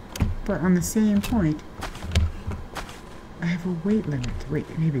ore, but on the same point, I have a weight limit.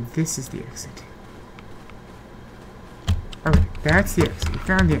 Wait, maybe this is the exit. Okay, that's the exit. We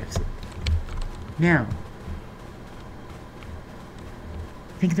found the exit. Now,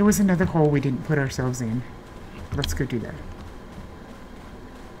 I think there was another hole we didn't put ourselves in. Let's go do that.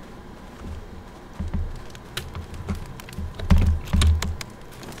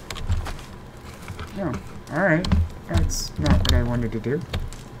 Oh, alright. That's not what I wanted to do.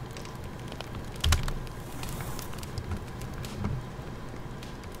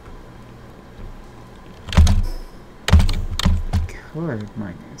 Colored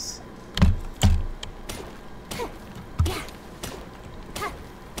minus.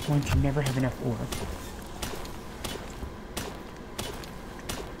 One can never have enough ore.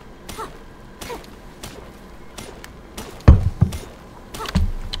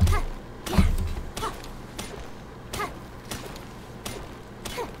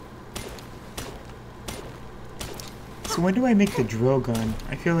 So when do I make the drill gun?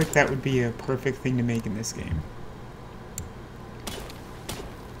 I feel like that would be a perfect thing to make in this game.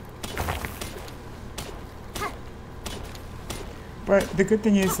 But the good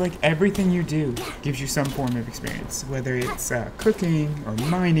thing is, like, everything you do gives you some form of experience. Whether it's cooking, or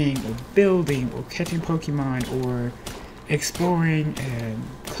mining, or building, or catching Pokemon, or exploring and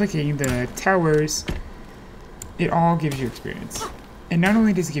clicking the towers, it all gives you experience. And not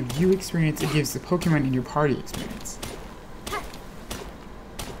only does it give you experience, it gives the Pokemon in your party experience.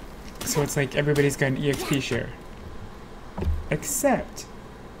 So it's like everybody's got an EXP share. Except,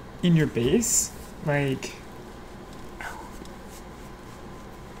 in your base, like...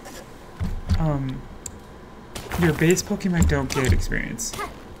 your base Pokemon don't get experience. And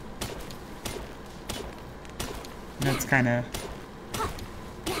that's kinda...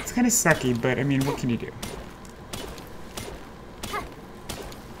 it's kinda sucky, but I mean, what can you do?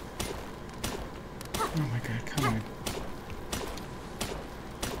 Oh my god, come on.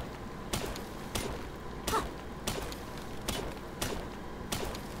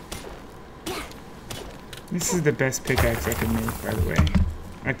 This is the best pickaxe I can make, by the way,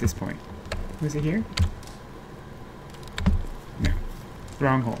 at this point. Was it here? No.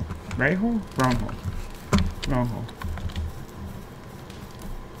 Wrong hole. Right hole? Wrong hole. Wrong hole.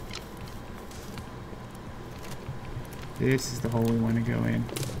 This is the hole we want to go in.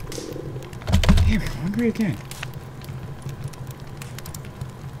 Damn, I'm hungry again.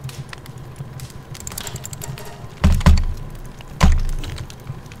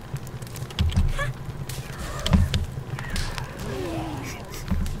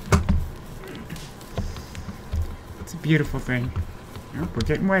 Beautiful thing. Oh, we're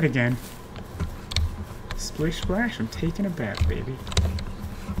getting wet again. Splish splash, I'm taking a bath, baby.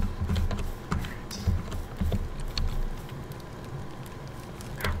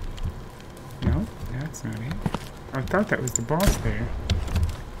 No, that's not it. I thought that was the boss there.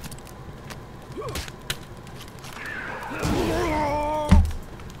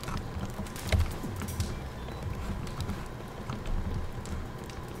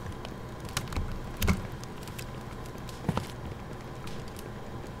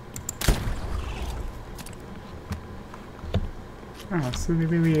 Oh, so there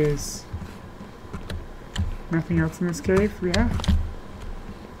really is nothing else in this cave? Yeah?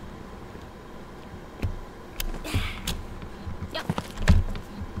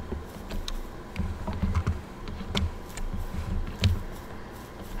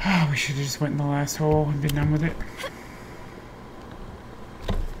 Oh, we should have just went in the last hole and been done with it.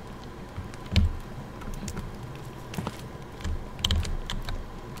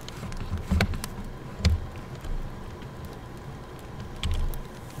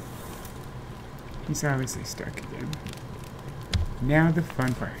 He's obviously stuck again. Now the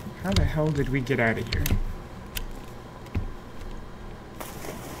fun part. How the hell did we get out of here?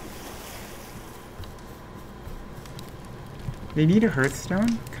 They need a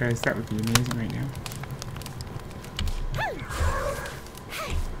hearthstone, because that would be amazing right now.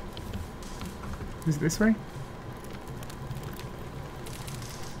 Is it this way?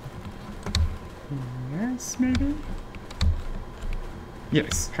 Yes, maybe?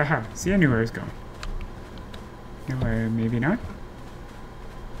 Yes, haha. See, I knew where I was going. No, maybe not.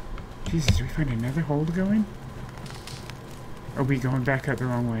 Jesus, did we find another hole to go in? Are we going back out the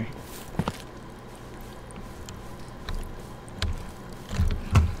wrong way?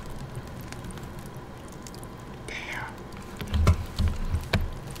 Damn.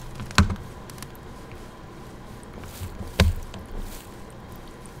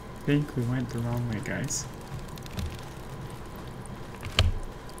 I think we went the wrong way, guys.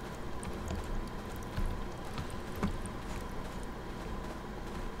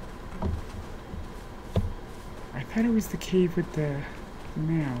 I thought it was the cave with the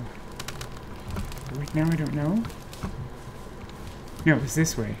now. But like now I don't know. No, it was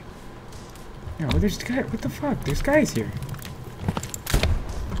this way. No, there's guys. What the fuck? There's guys here.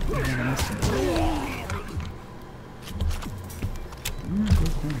 Man, I missed them.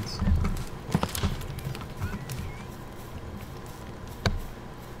 Good points.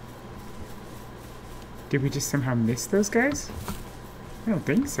 Did we just somehow miss those guys? I don't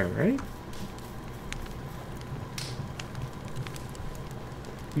think so, right?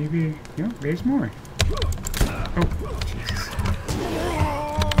 Maybe, no, there's more. Oh, Jesus.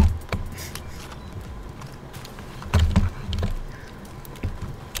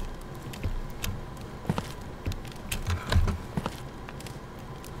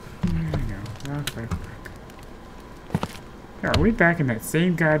 I know, rock by rock. Are we back in that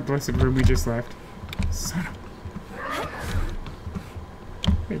same god blessed room we just left? Son of...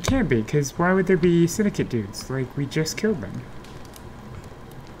 It can't be, because why would there be syndicate dudes? Like, we just killed them.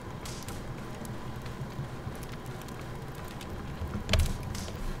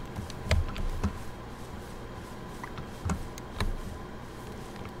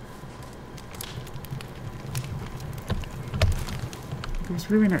 I was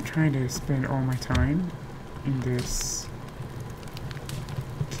really not trying to spend all my time in this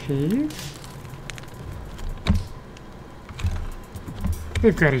cave.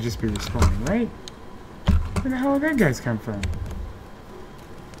 They've got to just be respawning, right? Where the hell did that guys come from?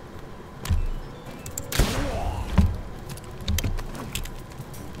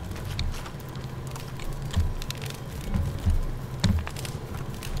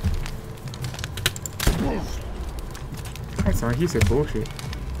 That's all he said, bullshit.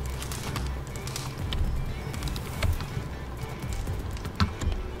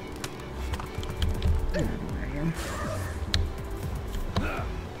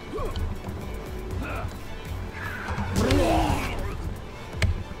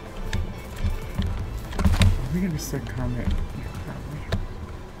 We're gonna start combat. Yeah, probably.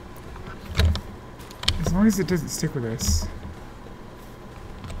 As long as it doesn't stick with us.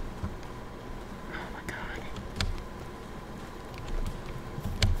 Oh my god.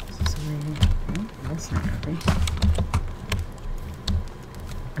 Is this a way? No, that's not happening.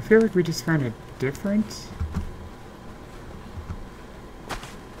 I feel like we just found a different...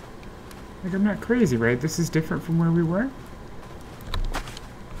 Like, I'm not crazy, right? This is different from where we were?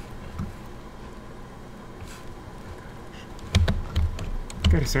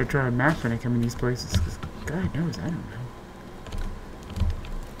 Gotta start drawing maps when I come in these places, because God knows, I don't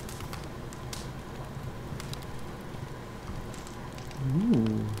know.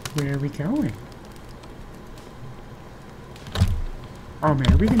 Ooh, where are we going? Oh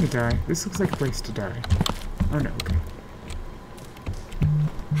man, are we gonna die? This looks like a place to die. Oh no, okay.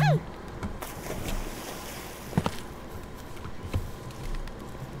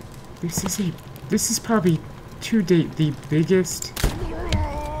 This is probably to date the biggest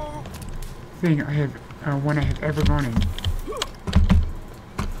thing I have, one I have ever gone in.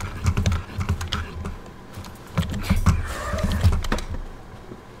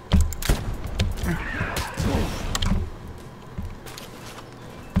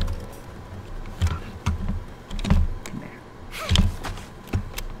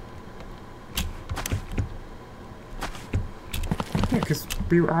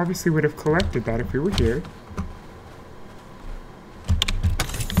 we obviously would have collected that if we were here.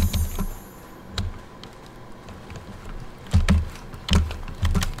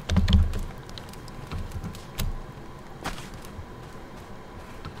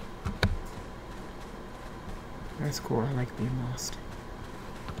 That's cool. I like being lost.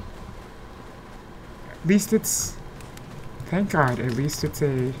 At least it's... Thank God, at least it's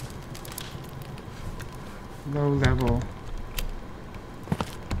a low-level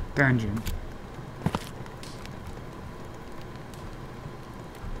dungeon.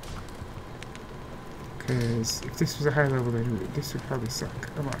 Because if this was a high level, then this would probably suck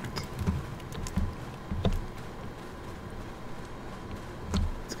a lot.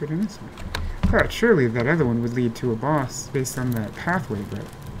 Let's go down this one. I thought surely that other one would lead to a boss based on that pathway, but...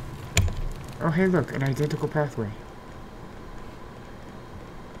 Oh, hey, look, an identical pathway.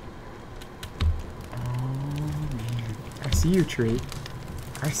 I see you, tree.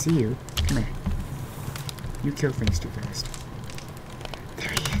 I see you. Come here. You kill things too fast. There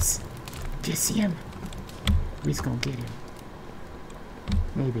he is. Do you see him? We's gonna get him.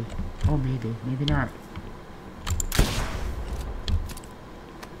 Maybe. Oh, maybe. Maybe not.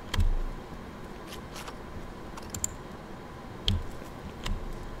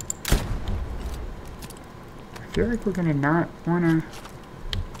 I feel like we're gonna not wanna...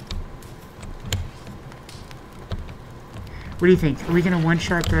 What do you think? Are we gonna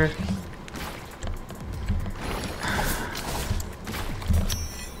one-shot the...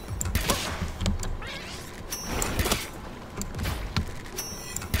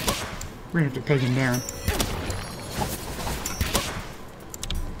 We're gonna have to take him down.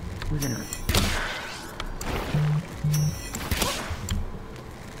 We're gonna...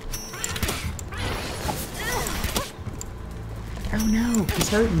 Oh no, he's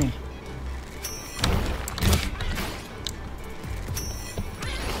hurting me.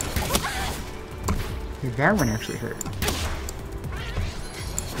 That one actually hurt.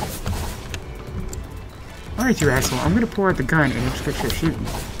 Alright, you asshole. I'm gonna pull out the gun and just get you shooting.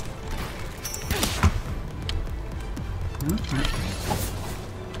 Okay.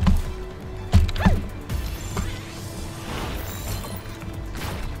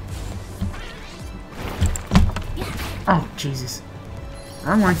 Oh, Jesus.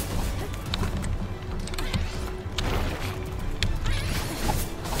 Wrong one.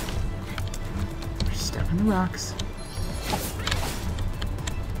 On the rocks.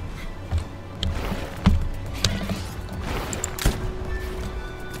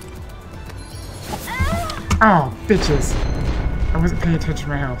 Oh, bitches. I wasn't paying attention to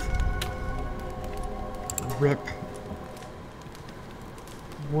my health. Rip.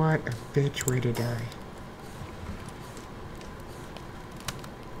 What a bitch way to die.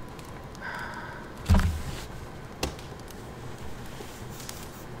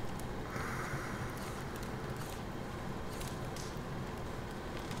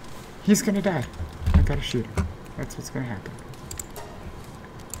 He's gonna die. I gotta shoot him. That's what's gonna happen.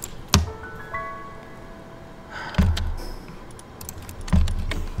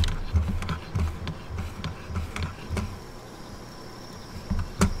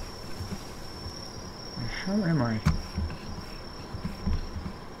 How am I?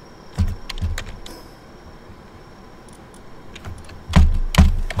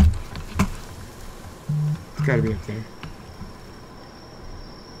 It's gotta be up there.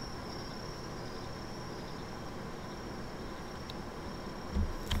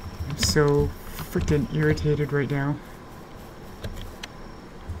 So freaking irritated right now.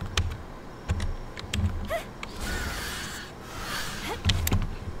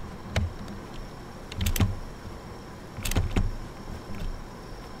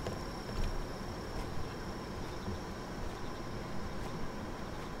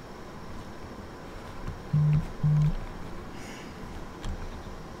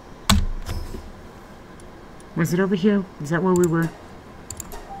 Was it over here? Is that where we were?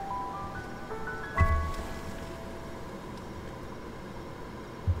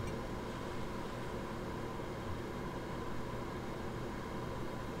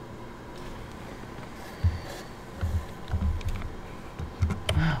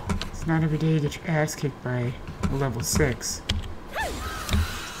 Wow, it's not every day you get your ass kicked by a level 6.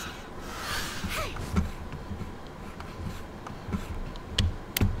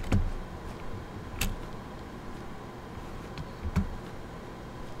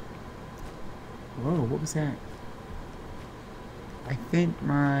 Whoa, what was that? I think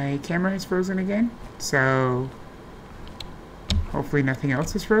my camera is frozen again, so hopefully nothing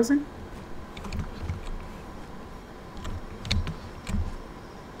else is frozen.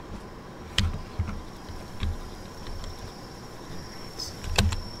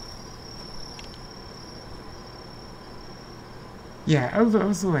 Yeah, I was a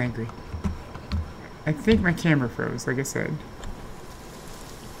little angry. I think my camera froze, like I said.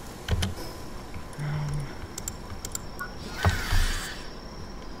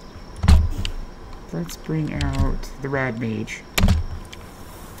 Let's bring out the Rad Mage.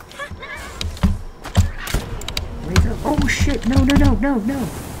 Wake up. Oh shit! No, no, no, no, no!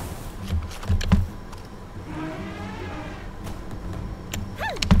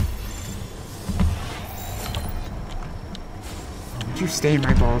 Would you stay in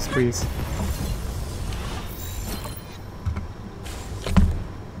my balls, please?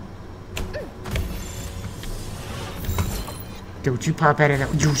 Don't you pop out of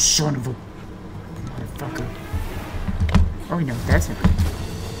that, you son of a motherfucker. Oh, no, that's not good.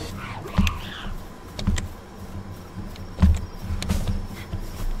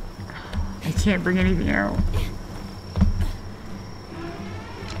 I can't bring anything out.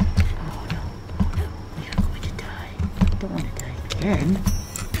 Oh no, oh no, we are going to die. I don't want to die again.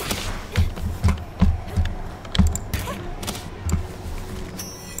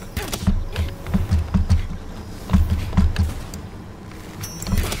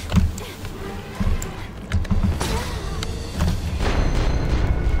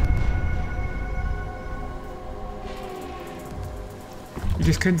 You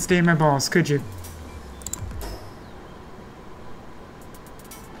just couldn't stay in my balls, could you?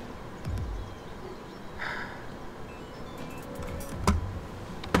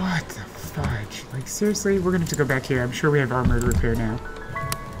 What the fudge? Like, seriously? We're gonna have to go back here. I'm sure we have armor to repair now.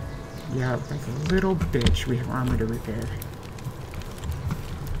 Yeah, like a little bitch, we have armor to repair.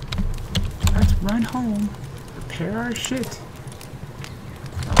 Let's run home. Repair our shit.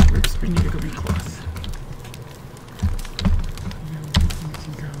 Oh, whoops, we need a green cloth.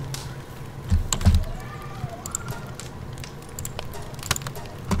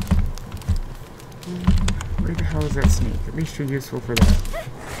 Where the hell is that snake? At least you're useful for that.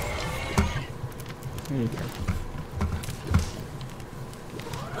 There you go.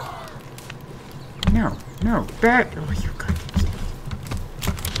 No, no, that... Oh, you goddamn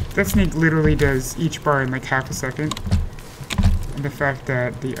snake. That snake literally does each bar in like half a second. And the fact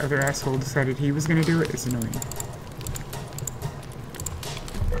that the other asshole decided he was gonna do it is annoying.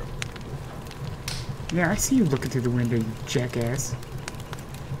 Yeah, I see you looking through the window, you jackass.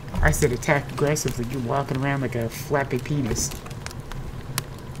 I said attack aggressively. You're walking around like a flappy penis.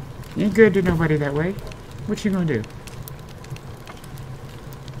 You ain't good to nobody that way. What you gonna do?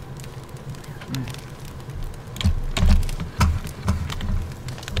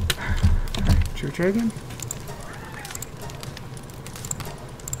 Alright, should we try again?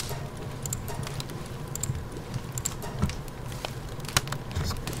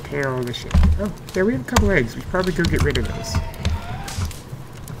 Just repair all this shit. Oh, there we have a couple eggs. We should probably go get rid of those.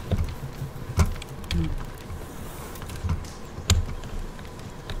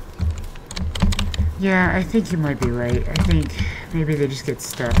 Yeah, I think you might be right. I think maybe they just get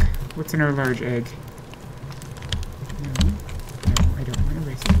stuck. What's in our large egg? No, no, I don't want to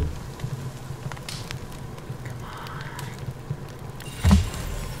rescue. Come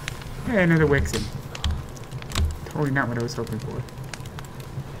on. Hey, another Wixen. Totally not what I was hoping for.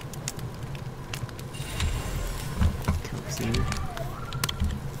 Coaxy.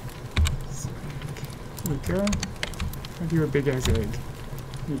 Here we go. Have you a big ass egg.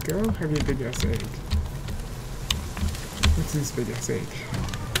 Here you go. Have you a big ass egg. What's this big ass egg?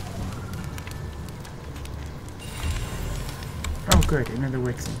 Oh good, another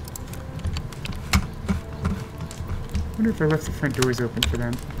Wixen. Wonder if I left the front doors open for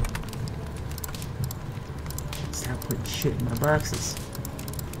them. Stop putting shit in my boxes.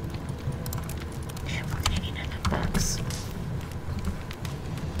 Damn, we're gonna need another box.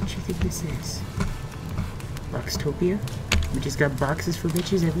 What do you think this is? Boxtopia? We just got boxes for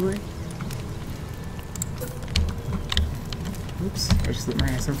bitches everywhere? Oops, I just lit my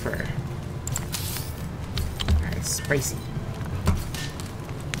ass on fire. That's spicy.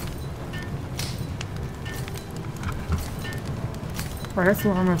 Oh, that's a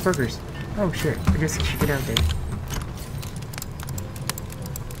lot of motherfuckers. Oh shit, I guess I should get out there.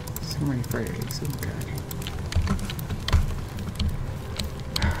 So many fire eggs, oh god.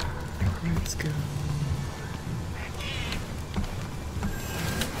 Let's go.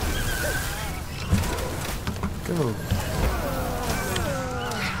 Go.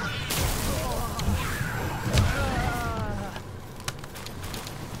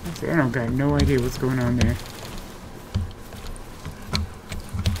 I don't got no idea what's going on there.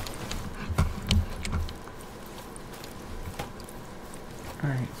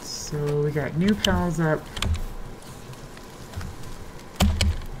 Alright, so we got new pals up.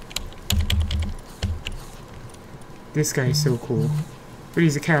 This guy is so cool. But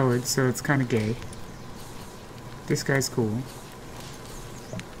he's a coward, so it's kind of gay. This guy's cool.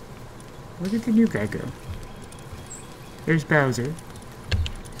 Where did the new guy go? There's Bowser.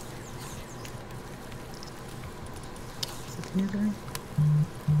 Is that the new guy?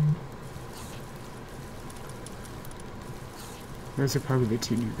 Those are probably the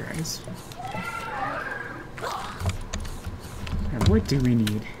two new guys. Now, what do we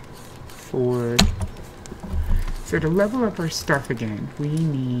need for... So to level up our stuff again, we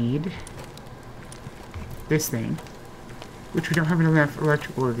need this thing, which we don't have enough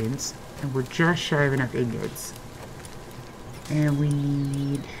electrical organs, and we're just shy of enough ingots. And we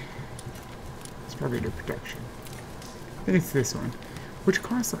need... It's probably no production. I think it's this one, which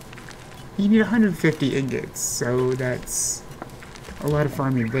costs... You need 150 ingots, so that's a lot of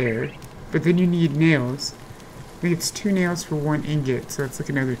farming there. But then you need nails. I think it's 2 nails for 1 ingot, so that's like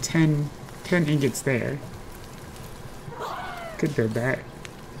another 10 ingots there. Could build that.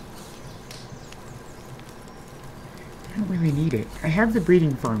 I don't really need it. I have the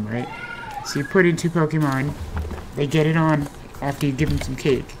breeding farm, right? So you put in 2 Pokemon, they get it on after you give them some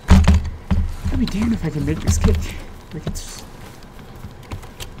cake. I'd be damned if I can make this cake. Like, it's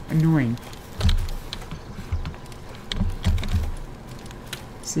annoying.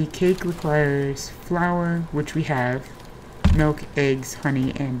 See, cake requires flour, which we have, milk, eggs,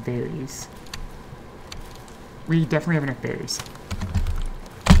 honey, and berries. We definitely have enough berries.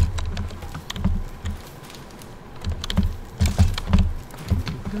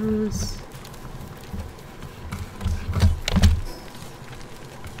 Take those.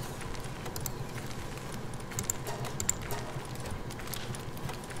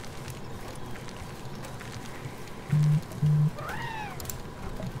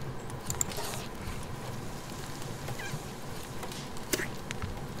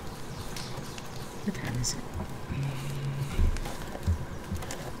 What time is it?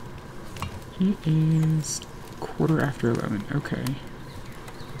 It is 11:15. Okay.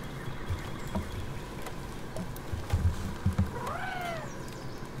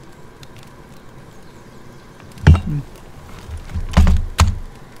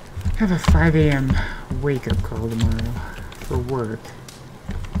 I have a 5 a.m. wake-up call tomorrow for work.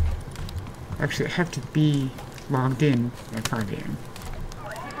 Actually, I have to be logged in at 5 a.m.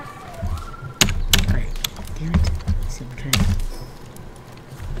 Alright, damn it. Let's see, I'm trying to...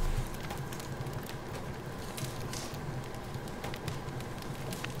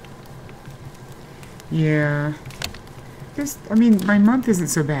 Yeah. I mean, my month isn't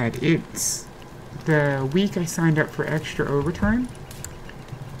so bad. It's the week I signed up for extra overtime.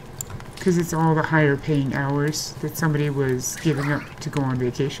 Because it's all the higher paying hours that somebody was giving up to go on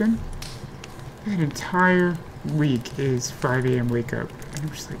vacation. That entire week is 5 a.m. wake up. And I'm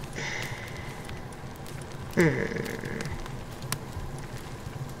just like...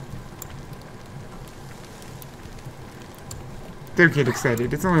 Don't get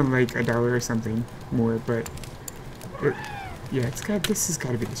excited. It's only like $1 or something more, but... yeah, this has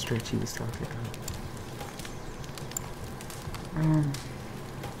got to be the stretch he was talking about.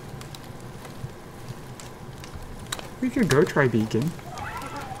 We could go try Beacon.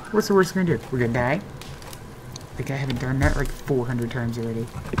 What's the worst we're gonna do? We're gonna die? I think I haven't done that like 400 times already.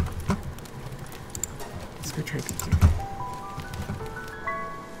 Let's go try Beacon.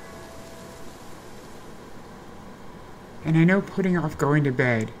 And I know putting off going to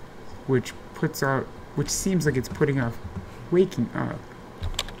bed, which seems like it's putting off waking up,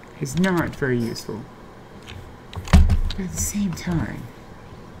 is not very useful. But at the same time,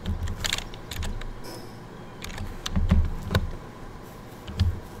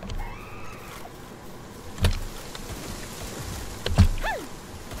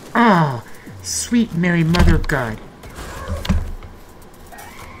 ah, sweet Mary Mother of God.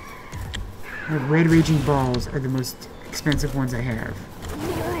 The red raging balls are the most expensive ones I have.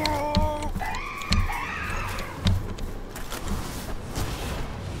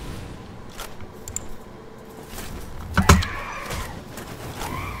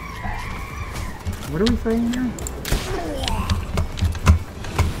 What are we fighting now?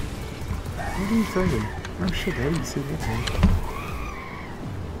 What are you fighting? Oh shit, I didn't see that thing.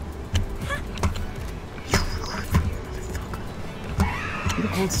 You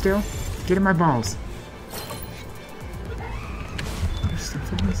hold still? Get in my balls. There's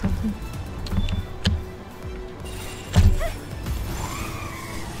something or something?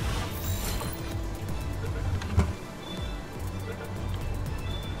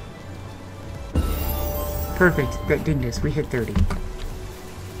 Perfect. That dinged us. We hit 30.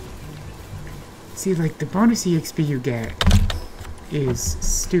 See, like, the bonus EXP you get is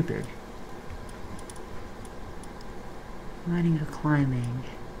stupid. Mining or climbing?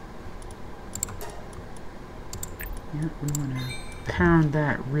 Yeah, we want to pound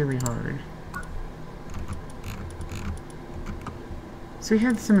that really hard. So we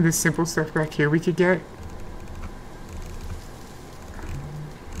have some of the simple stuff back here we could get.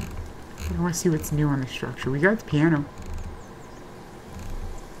 I want to see what's new on the structure. We got the piano.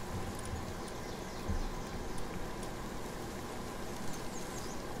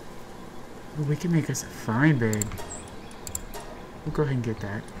 Oh, we can make us a fine bed. We'll go ahead and get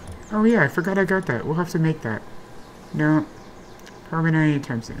that. Oh yeah, I forgot I got that. We'll have to make that. No, probably not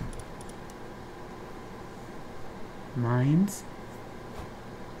anytime soon. Mines?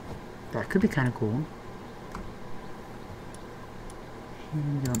 That could be kind of cool.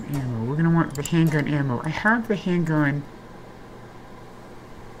 Handgun ammo. We're gonna want the handgun ammo. I have the handgun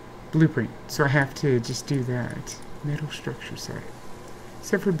blueprint, so I have to just do that. Metal structure set.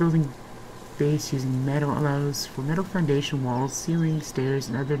 Except for building base using metal allows for metal foundation walls, ceiling, stairs,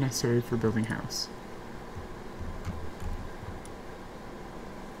 and other necessary for building house.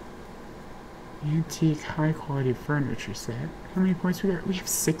 Antique high quality furniture set. How many points we got? We have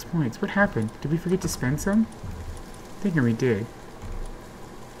 6 points. What happened? Did we forget to spend some? I think we did.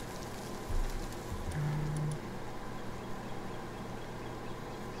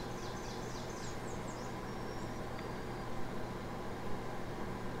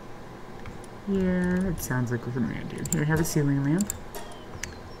 Yeah, that sounds like what I'm gonna do. Here, have a ceiling lamp.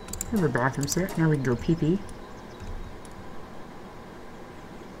 Have a bathroom set. Now we can go pee-pee.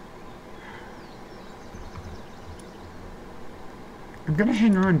 I'm gonna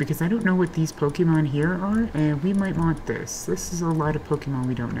hang on because I don't know what these Pokemon here are, and we might want this. This is a lot of Pokemon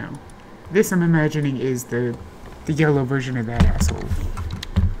we don't know. This, I'm imagining, is the yellow version of that asshole.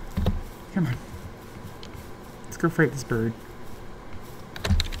 Come on. Let's go fight this bird.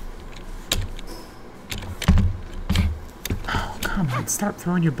 Oh, come on. Stop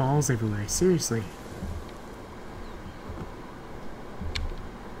throwing your balls everywhere. Seriously.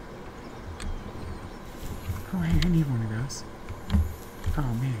 Oh, hey, I need one of those.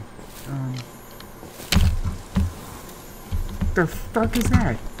 Oh, man. The fuck is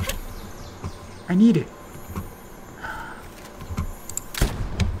that? I need it.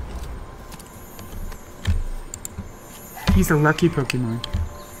 He's a lucky Pokemon.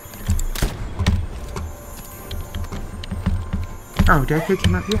 Oh, did I pick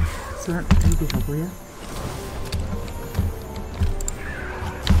him up? Yeah. So that would be helpful, yeah.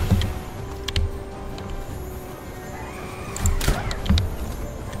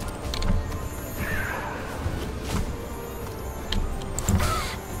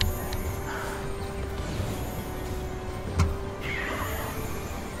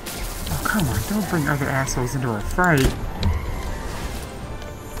 Come on, don't bring other assholes into our fight.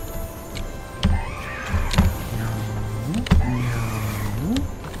 No.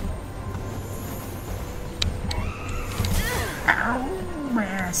 Ow, my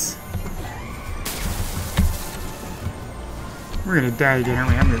ass. We're gonna die again,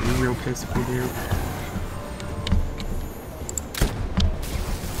 aren't we? I'm gonna be real pissed if we do.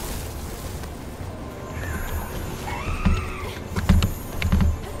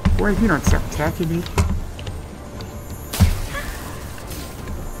 Boy, if you don't stop attacking me.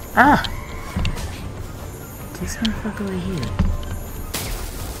 Ah! This motherfucker right here.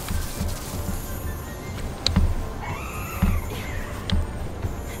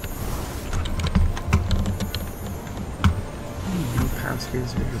 No power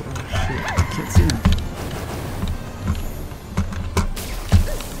speeds. Oh shit, I can't see him.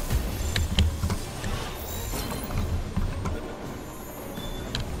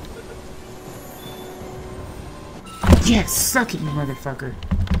 Yes, suck it, you motherfucker.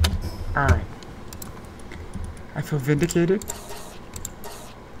 Alright. I feel vindicated.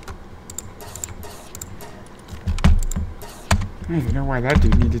 I don't even know why that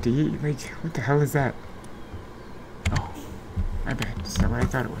dude needed to eat. Like, what the hell is that? Oh, I bet. It's not what I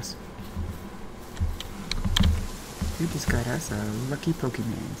thought it was. We just got us a lucky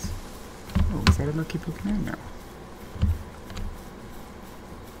Pokemans. Oh, is that a lucky Pokemon? No.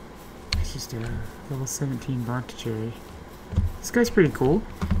 Just a level 17 Bontacherry. This guy's pretty cool.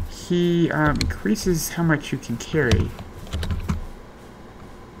 He increases how much you can carry.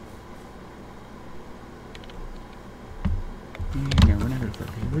 No, we're not gonna fuck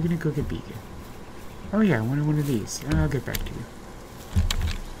it. We're gonna go get Beacon. Oh yeah, I wanted one of these. I'll get back to you.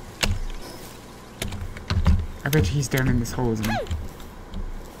 I bet you he's down in this hole, isn't he?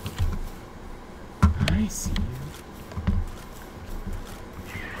 I see you.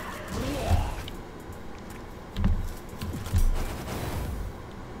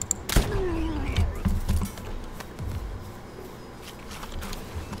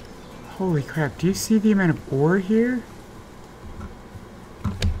 Holy crap, do you see the amount of ore here?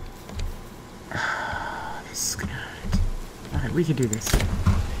 Oh, this is gonna hurt. Alright, we can do this.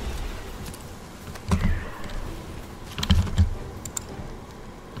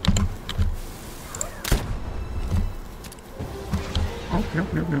 Oh, no,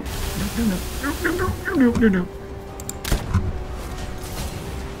 no, no. No, no, no, no, no, no, no, no.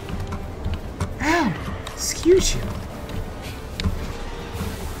 Ow! Excuse you.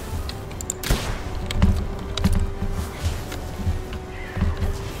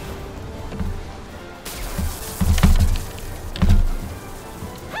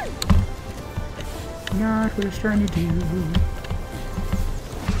 Not what I was trying to do.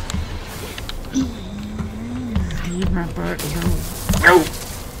 Leave my butt alone. No!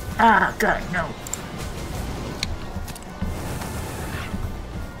 Ah, God, no.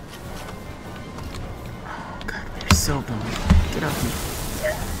 Oh, God, we're so boned. Get off me.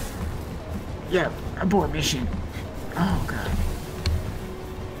 Yeah, abort mission. Oh, God.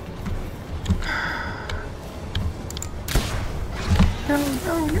 No,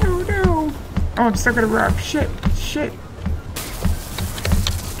 no, no, no. Oh, I'm stuck on a rock. Shit, shit.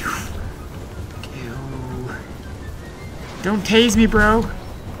 Ew. Don't tase me, bro.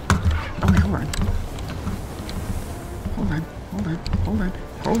 Oh, wait, hold on. Hold on, hold on, hold on,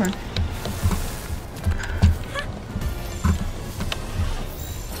 hold on.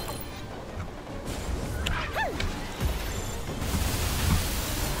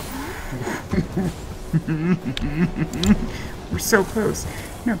 We're so close.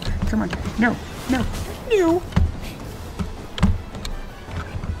 No, come on. No, no, no.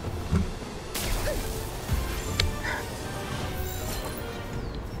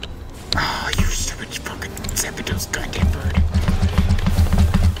 Oh, you stupid fucking Zephyr's goddamn bird.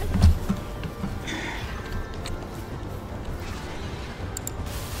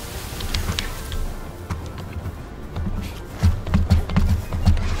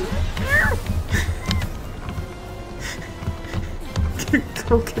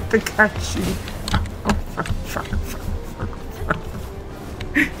 Go get the guy shooting. Oh, fuck, fuck, fuck, fuck, fuck.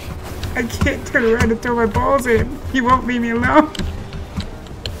 I can't turn around and throw my balls at him. He won't leave me alone.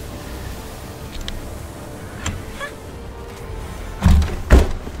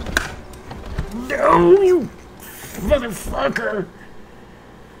 No, you motherfucker.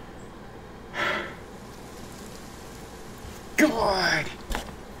 God.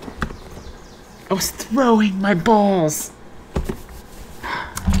 I was throwing my balls.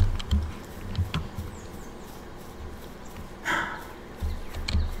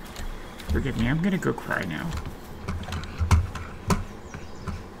 Forgive me, I'm gonna go cry now.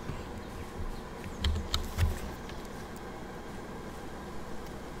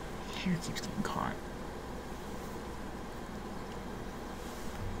 Hair keeps getting caught.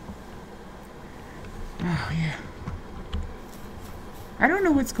 Oh, yeah. I don't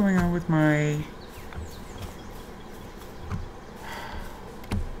know what's going on with my...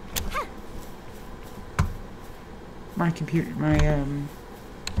 computer, my,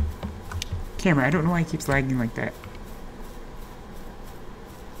 camera. I don't know why it keeps lagging like that.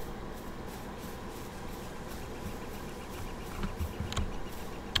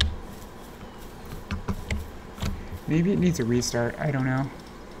 Maybe it needs a restart. I don't know.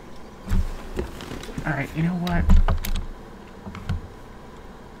 Alright, you know what?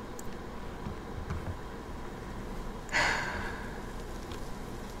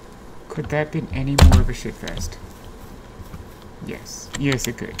 Could that have been any more of a shitfest? Yes. Yes,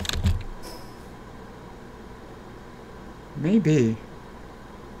 it could. Maybe.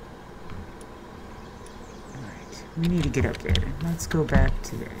 Alright, we need to get up there. Let's go back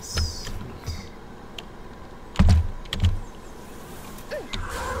to this.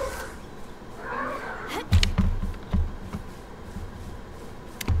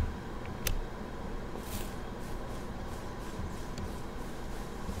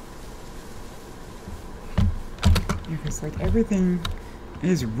 Because, like, everything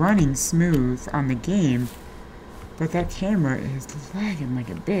is running smooth on the game, but that camera is lagging like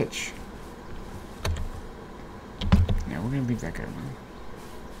a bitch. Yeah, we're gonna leave that guy alone.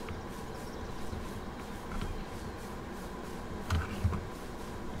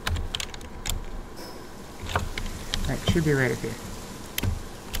 Alright, should be right up here.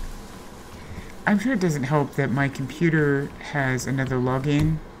 I'm sure it doesn't help that my computer has another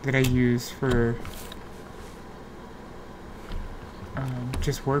login that I use for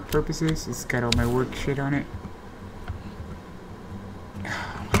just work purposes. It's got all my work shit on it.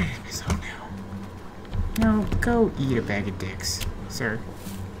 What did I miss out now? No, go eat a bag of dicks, sir.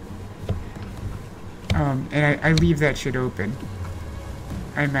 And I leave that shit open.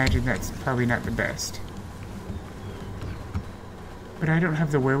 I imagine that's probably not the best. But I don't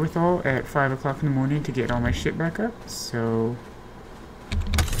have the wherewithal at 5 o'clock in the morning to get all my shit back up, so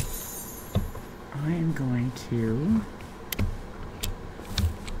I am going to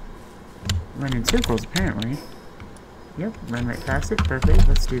run in circles, apparently. Yep, run right past it. Perfect,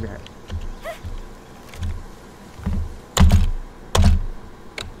 let's do that.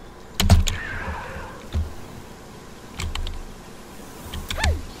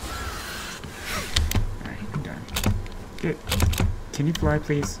 Alright, I'm done. Get. Can you fly,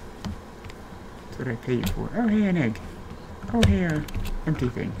 please? That's what I pay you for. Oh, hey, an egg. Oh, hey, empty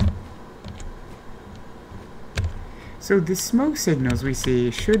thing. So the smoke signals we see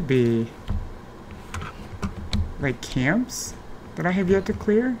should be like camps that I have yet to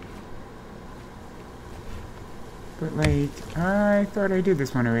clear. But like, I thought I did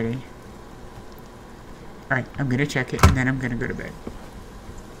this one already. Alright, I'm gonna check it and then I'm gonna go to bed.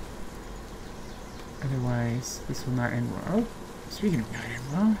 Otherwise, this will not end well. Oh, speaking of not end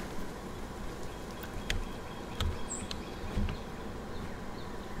well.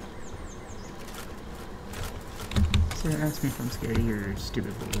 So ask me if I'm scared of your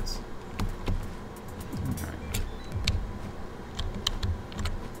stupid bullets. I'm not.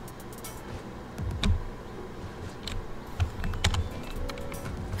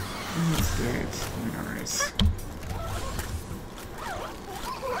 Let's get Mars.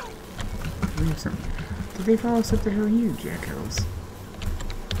 We have some. Did they follow us up the hill? You jackals.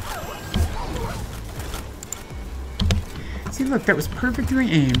 See, look, that was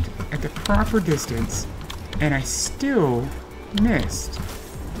perfectly aimed at the proper distance. And I still missed.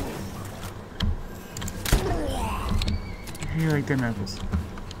 How do you like them apples?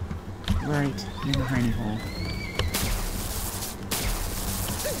 Right in the hiney hole.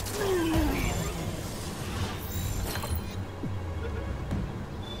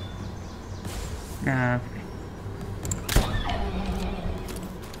 Nah.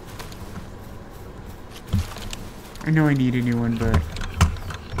 I know I need a new one, but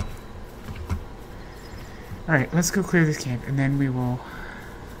alright, let's go clear this camp, and then we will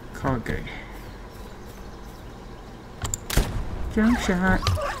call it good. Jump shot!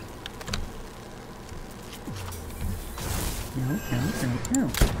 No, no, no, no.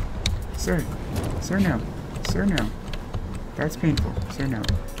 Sir. Sir, no. Sir, no. That's painful. Sir, no.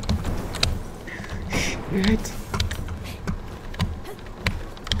 Shit!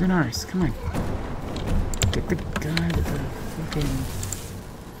 Benares, come on. Get the guy with the fucking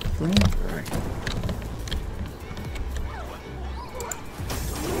flamethrower.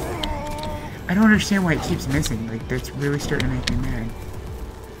 I don't understand why it keeps missing. Like, that's really starting to make me mad.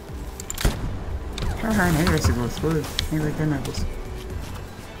 Haha, now I go explode. I like them apples.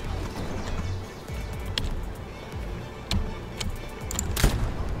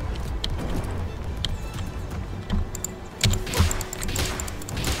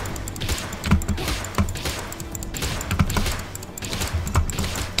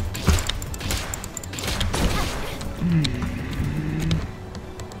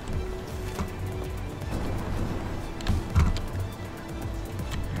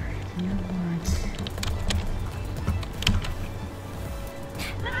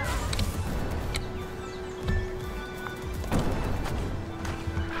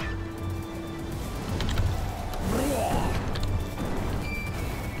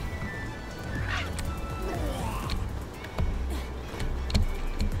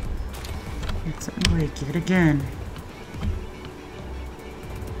 Wait, give it again.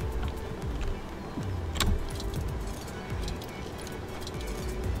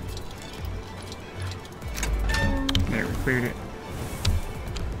 There, we cleared it.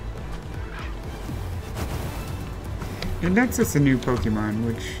 And that's just a new Pokemon,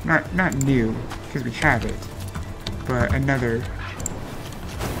 which, not new, because we have it, but another.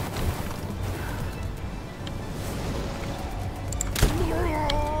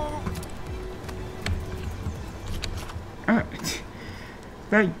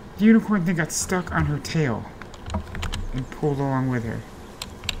 That unicorn thing got stuck on her tail and pulled along with her.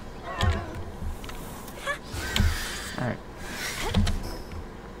 Alright.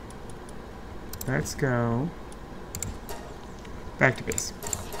 Let's go back to base.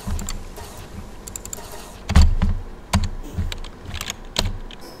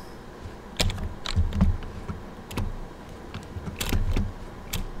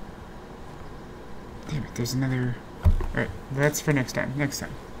 Damn it, there's another. Alright, that's for next time. Next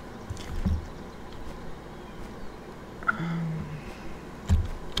time.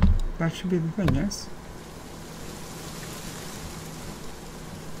 That should be the thing, yes?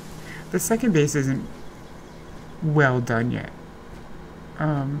 The second base isn't well done yet.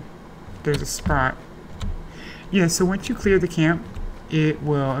 there's a spot. Yeah, so once you clear the camp, it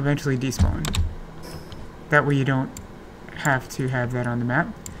will eventually despawn. That way you don't have to have that on the map.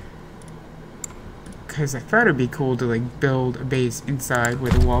 Because I thought it'd be cool to like build a base inside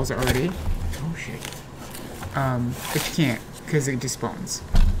where the walls are already. Oh shit. But you can't, because it despawns.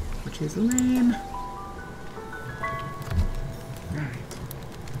 Which is lame. Alright.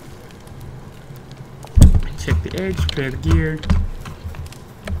 Check the edge, prepare the gear.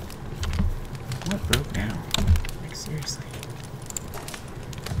 What broke now? Like, seriously.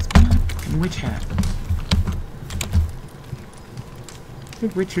 Witch hat. I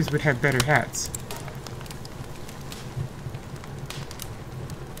think witches would have better hats.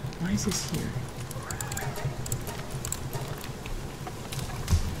 Why is this here?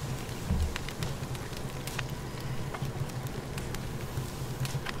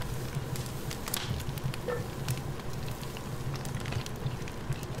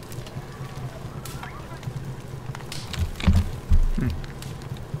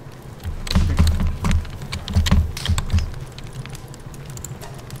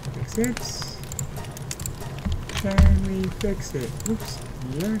 Fix it. Can we fix it? Oops.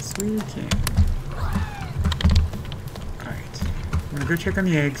 Yes, we can. Alright. I'm gonna go check on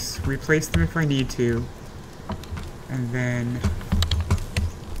the eggs, replace them if I need to, and then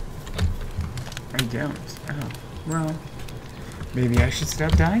I don't. Oh, well, maybe I should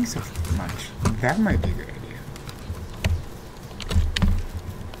stop dying so much. That might be a good idea.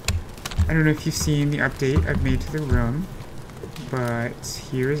 I don't know if you've seen the update I've made to the room, but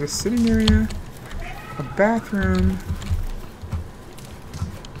here is a sitting area, a bathroom,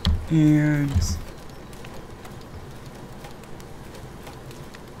 and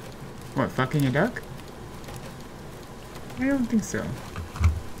what, fucking a duck? I don't think so. I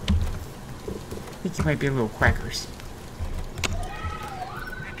think you might be a little quackers.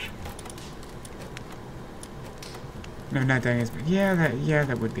 No, not that is, but yeah,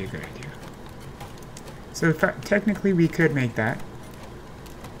 that would be a good idea. So technically we could make that.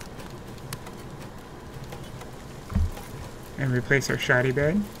 And replace our shoddy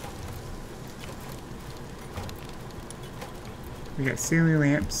bed. We got ceiling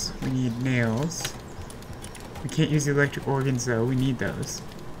lamps. We need nails. We can't use the electric organs though. We need those.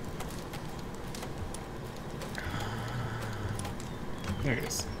 There it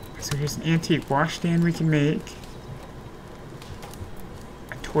is. So here's an antique washstand we can make.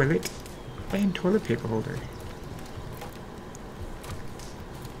 A toilet. And toilet paper holder.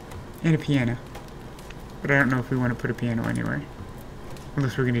 And a piano. But I don't know if we want to put a piano anywhere.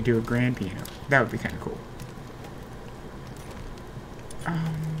 Unless we're going to do a grand piano. That would be kind of cool.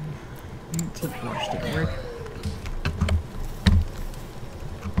 Antique washstand. Where?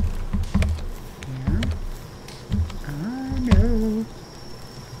 Yeah. No.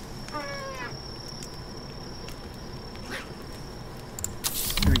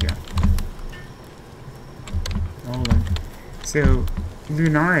 Here we go. Hold on. So,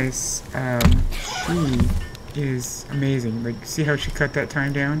 Lunaris, she is amazing. Like, see how she cut that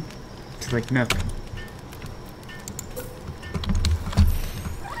time down to like nothing.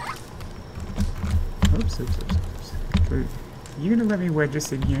 Oops. So, you gonna let me wedge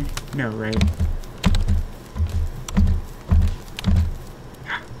this in here? No, right?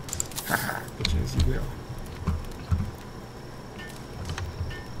 Haha, bitches, you will.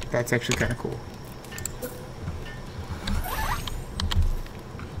 That's actually kind of cool.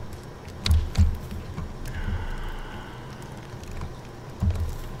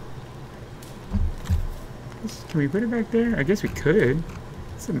 Can we put it back there? I guess we could.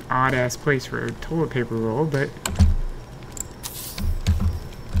 It's an odd-ass place for a toilet paper roll, but...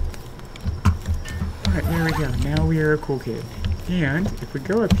 Alright, there we go. Now we are a cool kid. And if we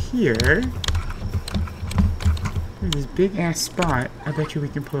go up here... There's this big-ass spot. I bet you we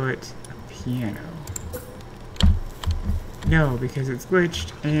can put a piano. No, because it's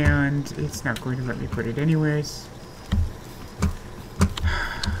glitched, and it's not going to let me put it anyways.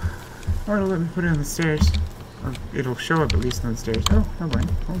 Or it'll let me put it on the stairs. Or it'll show up at least on the stairs. Oh, hold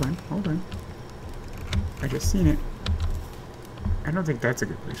on. I just seen it. I don't think that's a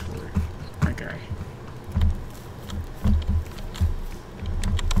good place for it. My guy.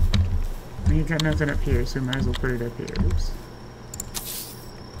 We ain't got nothing up here, so we might as well put it up here. Oops.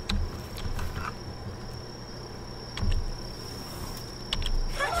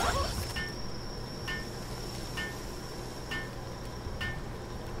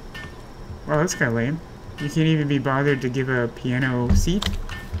 Well, that's kind of lame. You can't even be bothered to give a piano seat.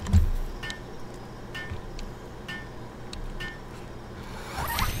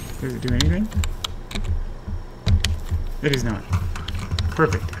 Does it do anything? It is not.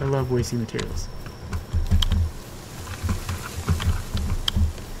 Perfect. I love wasting materials.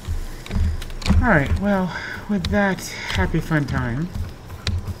 Alright, well, with that happy fun time,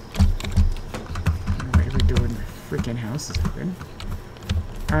 every door in my freaking house is open.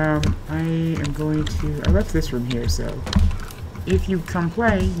 I am going to... I left this room here, so if you come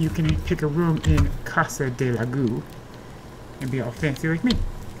play, you can pick a room in Casa de la Goo and be all fancy like me.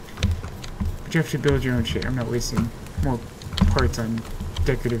 But you have to build your own shit. I'm not wasting more parts on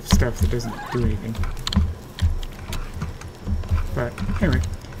decorative stuff that doesn't do anything. But anyway,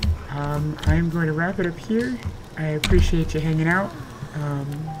 I'm going to wrap it up here. I appreciate you hanging out.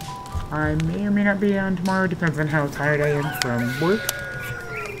 I may or may not be on tomorrow, depends on how tired I am from work.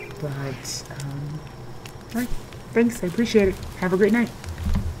 But, alright, thanks, I appreciate it. Have a great night.